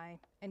ROI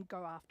and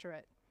go after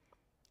it.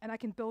 And I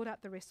can build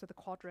out the rest of the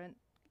quadrant.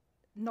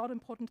 Not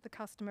important to the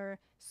customer,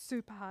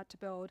 super hard to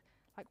build,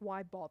 like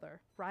why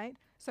bother, right?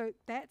 So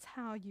that's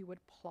how you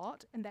would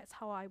plot, and that's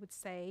how I would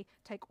say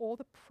take all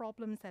the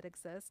problems that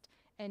exist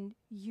and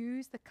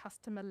use the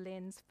customer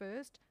lens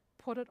first,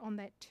 put it on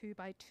that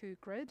 2x2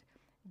 grid,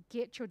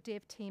 get your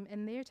dev team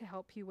in there to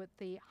help you with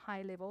the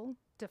high level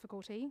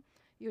difficulty.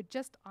 You're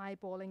just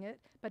eyeballing it,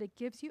 but it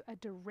gives you a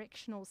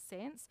directional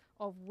sense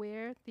of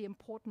where the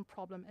important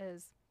problem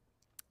is.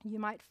 You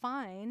might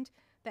find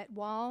that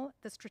while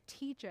the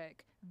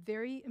strategic,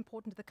 very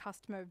important to the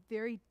customer,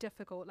 very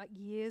difficult, like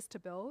years to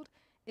build,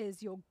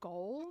 is your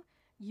goal,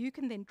 you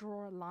can then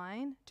draw a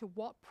line to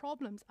what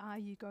problems are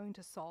you going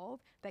to solve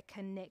that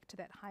connect to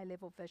that high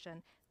level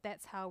vision.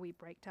 That's how we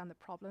break down the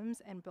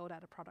problems and build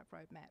out a product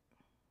roadmap.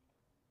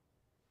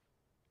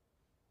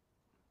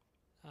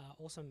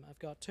 Awesome. I've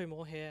got 2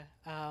 more here.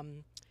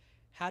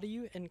 How do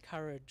you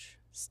encourage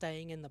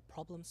staying in the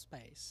problem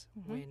space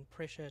when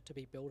pressure to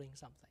be building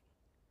something?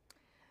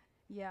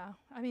 Yeah,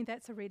 I mean,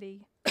 that's a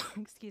really,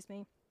 excuse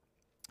me.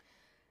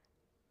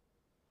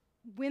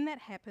 When that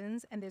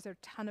happens and there's a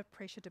ton of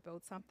pressure to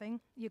build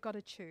something, you've got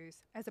to choose.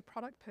 As a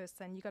product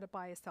person, you've got to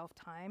buy yourself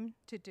time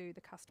to do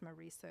the customer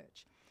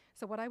research.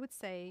 So what I would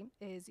say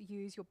is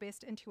use your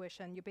best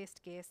intuition, your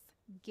best guess,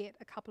 get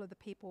a couple of the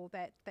people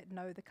that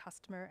know the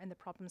customer and the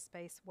problem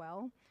space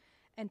well,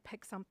 and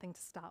pick something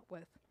to start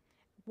with.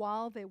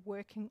 While they're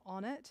working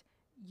on it,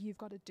 you've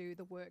got to do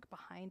the work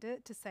behind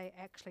it to say,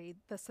 actually,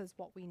 this is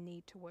what we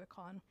need to work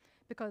on.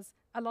 Because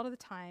a lot of the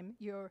time,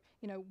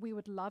 we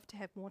would love to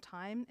have more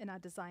time in our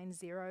design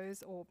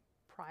zeros or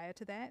prior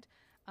to that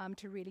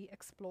to really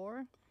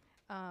explore.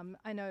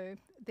 I know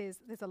there's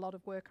a lot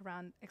of work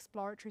around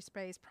exploratory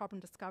space, problem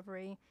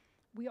discovery.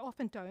 We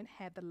often don't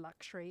have the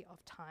luxury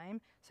of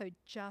time, so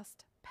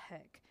just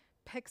pick.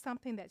 Pick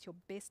something that's your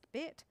best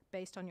bet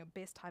based on your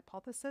best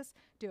hypothesis.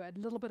 Do a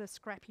little bit of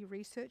scrappy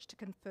research to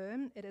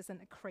confirm it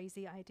isn't a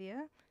crazy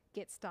idea.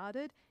 Get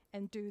started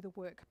and do the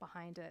work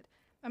behind it.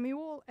 I mean,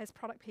 all as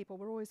product people,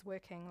 we're always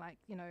working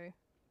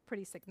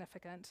pretty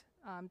significant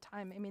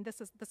time. I mean,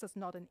 this is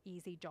not an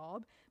easy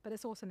job, but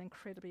it's also an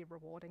incredibly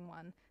rewarding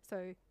one.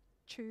 So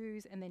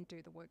choose and then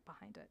do the work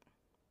behind it.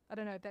 I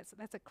don't know if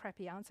that's a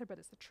crappy answer, but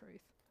it's the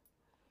truth.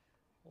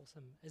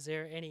 Awesome. Is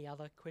there any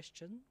other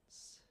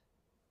questions?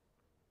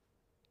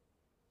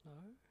 No?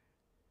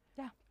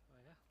 Yeah. Oh,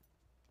 yeah.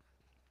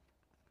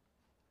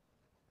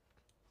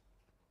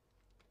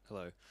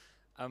 Hello.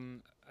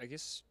 I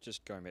guess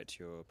just going back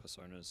to your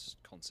personas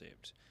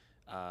concept,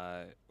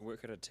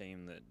 work at a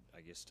team that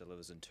I guess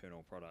delivers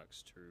internal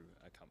products to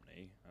a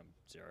company,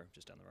 Xero,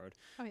 just down the road.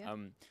 Oh, yeah.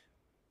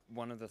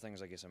 One of the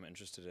things I guess I'm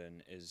interested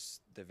in is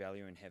the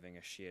value in having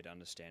a shared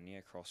understanding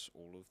across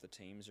all of the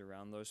teams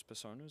around those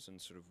personas and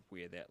sort of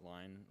where that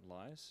line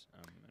lies.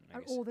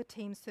 Are all the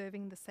teams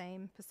serving the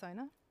same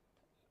persona?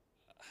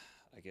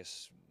 I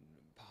guess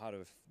part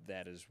of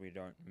that is we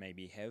don't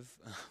maybe have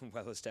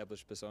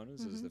well-established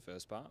personas is the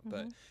first part.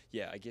 But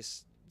yeah, I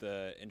guess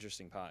the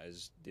interesting part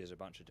is there's a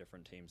bunch of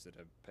different teams that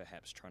are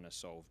perhaps trying to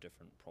solve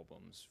different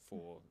problems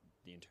for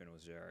the internal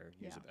Xero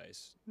user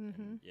base.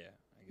 And yeah,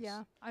 I guess.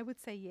 Yeah, I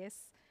would say yes.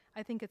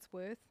 I think it's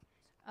worth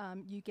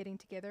you getting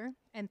together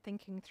and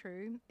thinking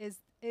through, is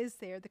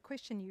there the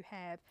question you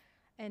have,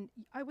 and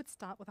I would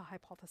start with a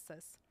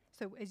hypothesis.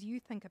 So as you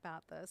think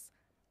about this,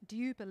 do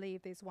you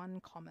believe there's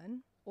one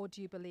common, or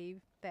do you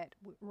believe that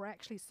we're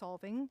actually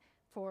solving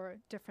for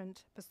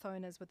different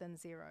personas within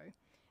Xero?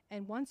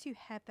 And once you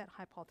have that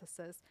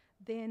hypothesis,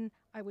 then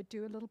I would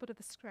do a little bit of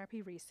the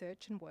scrappy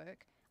research and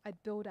work.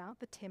 I'd build out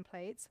the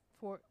templates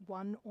for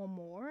one or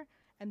more,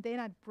 and then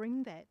I'd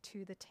bring that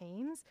to the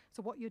teams.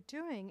 So what you're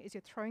doing is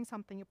you're putting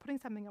something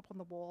up on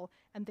the wall,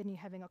 and then you're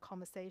having a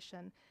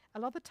conversation. A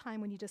lot of the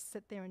time when you just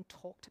sit there and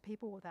talk to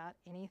people without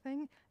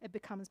anything, it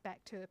becomes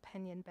back to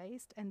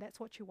opinion-based, and that's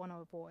what you want to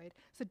avoid.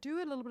 So do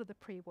a little bit of the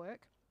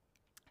pre-work,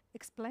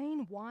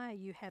 explain why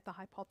you have the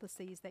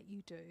hypotheses that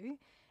you do,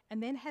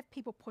 and then have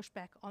people push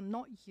back on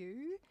not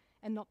you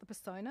and not the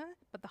persona,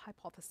 but the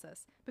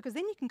hypothesis. Because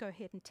then you can go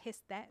ahead and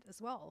test that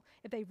as well.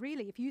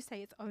 If you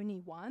say it's only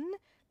one,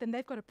 then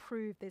they've got to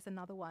prove there's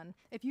another one.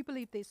 If you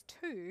believe there's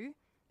two,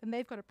 then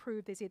they've got to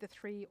prove there's either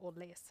three or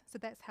less. So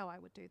that's how I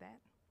would do that.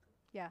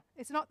 Yeah,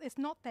 it's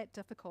not that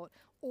difficult.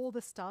 All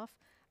the stuff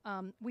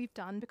we've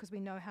done, because we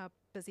know how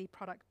busy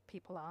product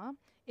people are,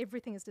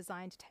 everything is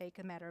designed to take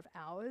a matter of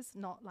hours,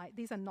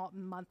 these are not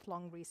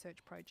month-long research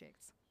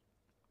projects.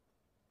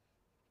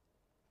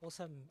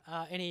 Awesome.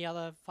 Any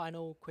other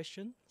final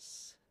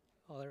questions?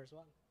 Oh, there is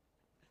one.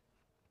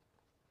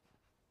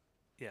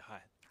 Yeah, hi.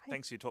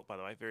 Thanks for your talk, by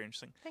the way. Very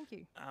interesting. Thank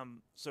you.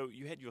 So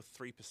you had your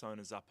 3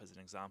 personas up as an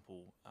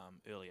example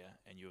earlier,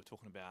 and you were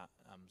talking about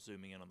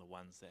zooming in on the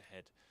ones that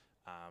had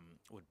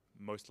would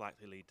most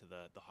likely lead to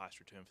the highest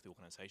return for the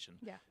organisation.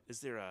 Yeah. Is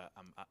there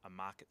a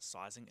market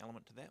sizing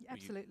element to that?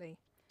 Absolutely.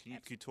 Can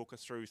you talk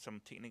us through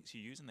some techniques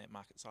you use in that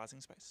market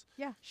sizing space?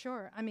 Yeah,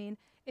 sure. I mean,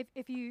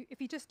 if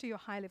you just do your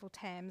high-level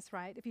TAMs,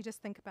 right, if you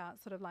just think about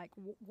sort of like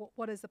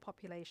what is the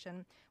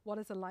population, what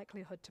is the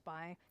likelihood to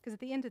buy, because at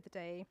the end of the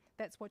day,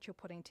 that's what you're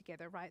putting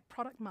together, right?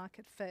 Product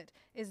market fit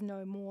is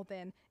no more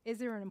than, is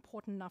there an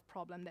important enough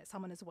problem that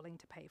someone is willing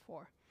to pay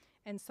for?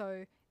 And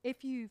so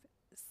if you've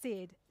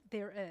said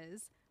there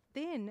is,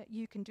 then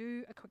you can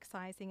do a quick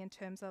sizing in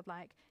terms of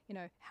like,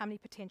 how many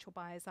potential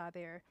buyers are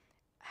there?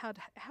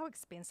 How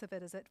expensive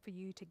is it for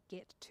you to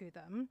get to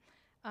them?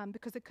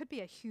 Because it could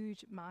be a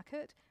huge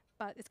market,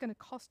 but it's going to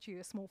cost you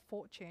a small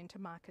fortune to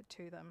market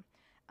to them.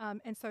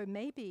 And so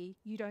maybe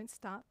you don't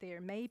start there.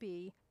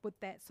 Maybe with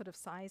that sort of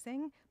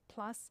sizing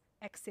plus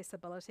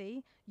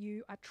accessibility,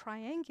 you are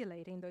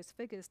triangulating those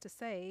figures to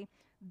say,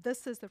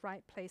 this is the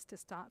right place to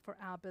start for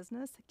our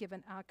business,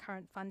 given our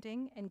current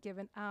funding and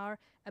given our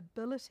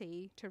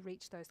ability to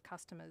reach those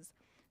customers.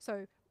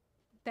 So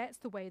that's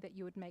the way that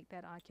you would make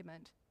that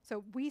argument.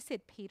 So we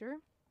said Peter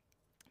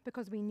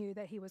because we knew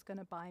that he was going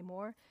to buy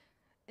more.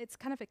 It's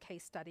kind of a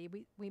case study.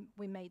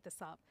 We made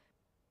this up.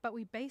 But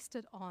we based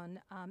it on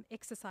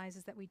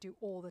exercises that we do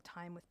all the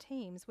time with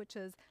teams, which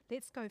is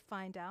let's go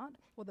find out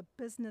what the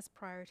business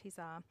priorities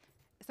are.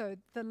 So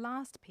the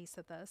last piece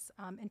of this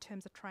in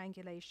terms of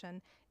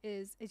triangulation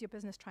is your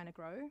business trying to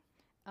grow?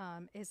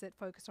 Is it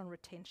focused on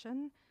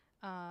retention?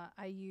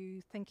 Are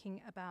you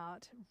thinking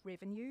about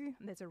revenue?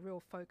 There's a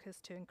real focus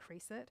to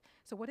increase it.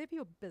 So whatever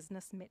your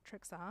business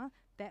metrics are,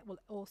 that will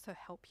also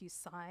help you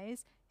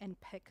size and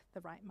pick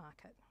the right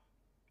market.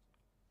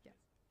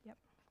 Yep.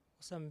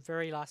 Some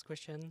very last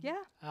question.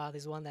 Yeah.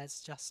 There's one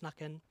that's just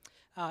snuck in.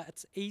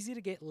 It's easy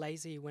to get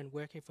lazy when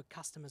working for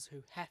customers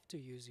who have to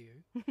use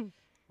you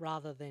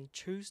rather than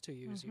choose to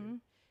use you.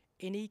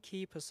 Any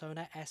key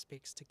persona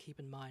aspects to keep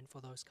in mind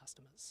for those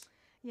customers?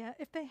 Yeah,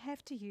 if they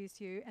have to use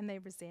you and they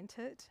resent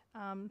it,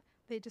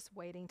 they're just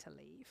waiting to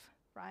leave,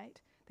 right?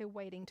 They're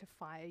waiting to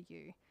fire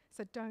you.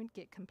 So don't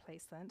get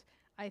complacent.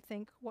 I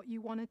think what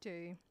you want to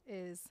do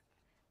is,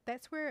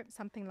 that's where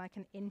something like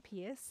an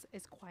NPS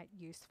is quite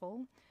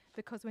useful,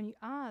 because when you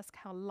ask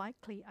how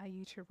likely are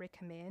you to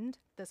recommend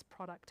this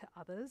product to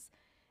others,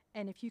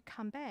 and if you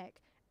come back,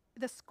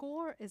 the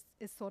score is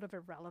sort of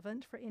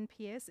irrelevant for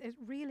NPS. It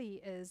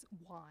really is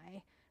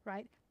why,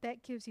 right?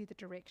 That gives you the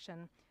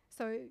direction.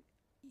 So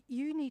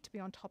you need to be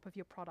on top of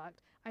your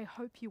product. I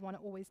hope you want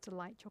to always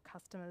delight your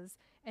customers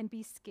and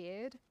be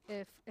scared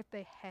if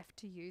they have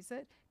to use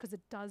it, because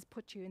it does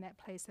put you in that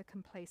place of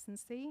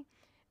complacency.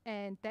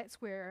 And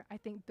that's where I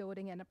think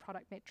building in a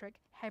product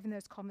metric, having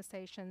those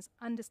conversations,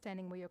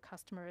 understanding where your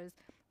customer is,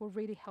 will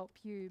really help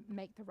you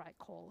make the right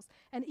calls.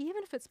 And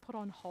even if it's put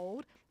on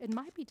hold, it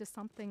might be just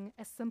something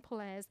as simple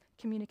as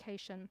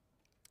communication.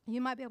 You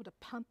might be able to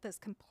punt this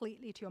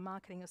completely to your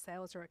marketing or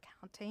sales or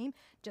account team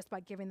just by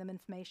giving them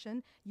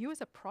information. You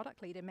as a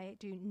product leader may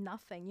do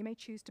nothing. You may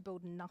choose to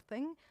build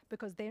nothing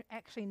because they're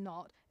actually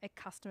not a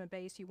customer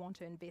base you want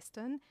to invest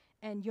in,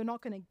 and you're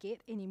not going to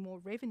get any more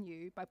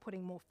revenue by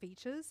putting more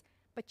features,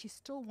 but you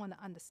still want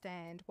to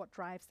understand what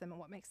drives them and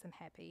what makes them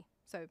happy.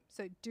 So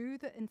do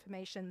the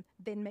information,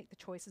 then make the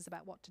choices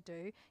about what to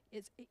do.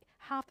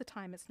 Half the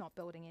time it's not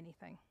building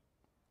anything.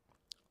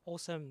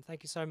 Awesome.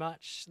 Thank you so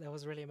much. That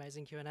was really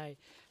amazing Q&A.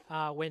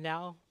 We're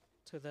now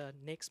to the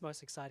next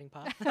most exciting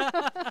part.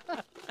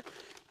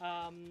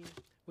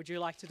 Would you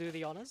like to do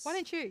the honors? Why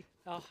don't you?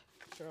 Oh,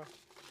 sure.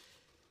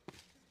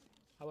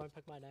 I won't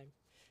pick my name.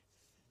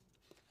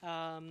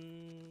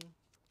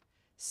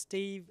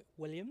 Steve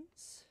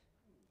Williams.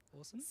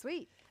 Awesome.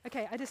 Sweet.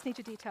 Okay, I just need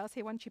your details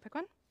here. Why don't you pick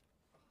one?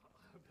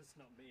 I hope it's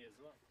not me as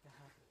well.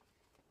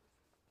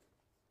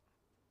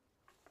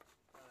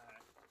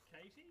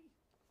 Katie?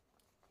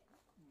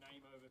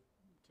 Name over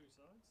two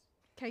sides?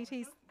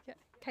 Katie's. Yeah.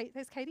 Kate.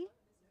 There's Katie.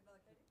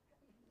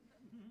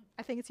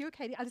 I think it's you,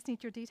 Katie. I just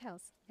need your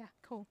details. Yeah,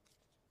 cool.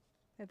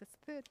 Yeah, that's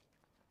the third.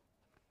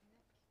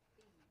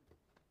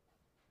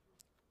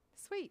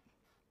 Sweet.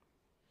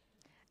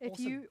 If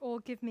Awesome. you all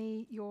give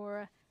me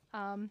your,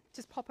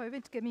 just pop over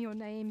to give me your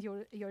name,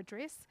 your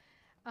address.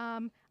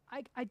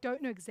 I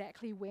don't know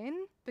exactly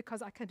when,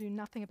 because I can do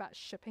nothing about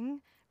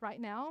shipping right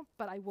now,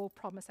 but I will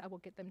promise I will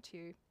get them to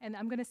you. And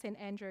I'm going to send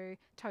Andrew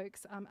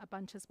Tokes a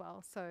bunch as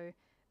well, so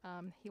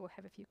he will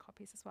have a few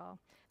copies as well.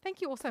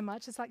 Thank you all so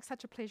much. It's like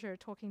such a pleasure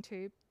talking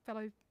to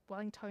fellow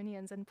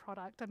Wellingtonians in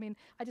product. I mean,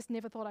 I just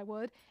never thought I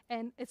would,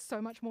 and it's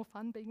so much more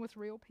fun being with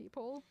real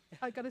people.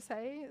 I got to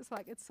say,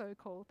 it's so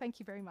cool. Thank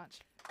you very much.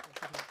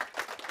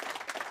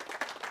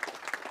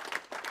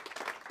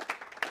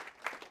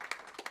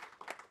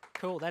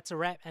 Cool, that's a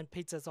wrap, and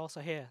pizza's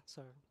also here.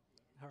 So,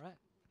 all right.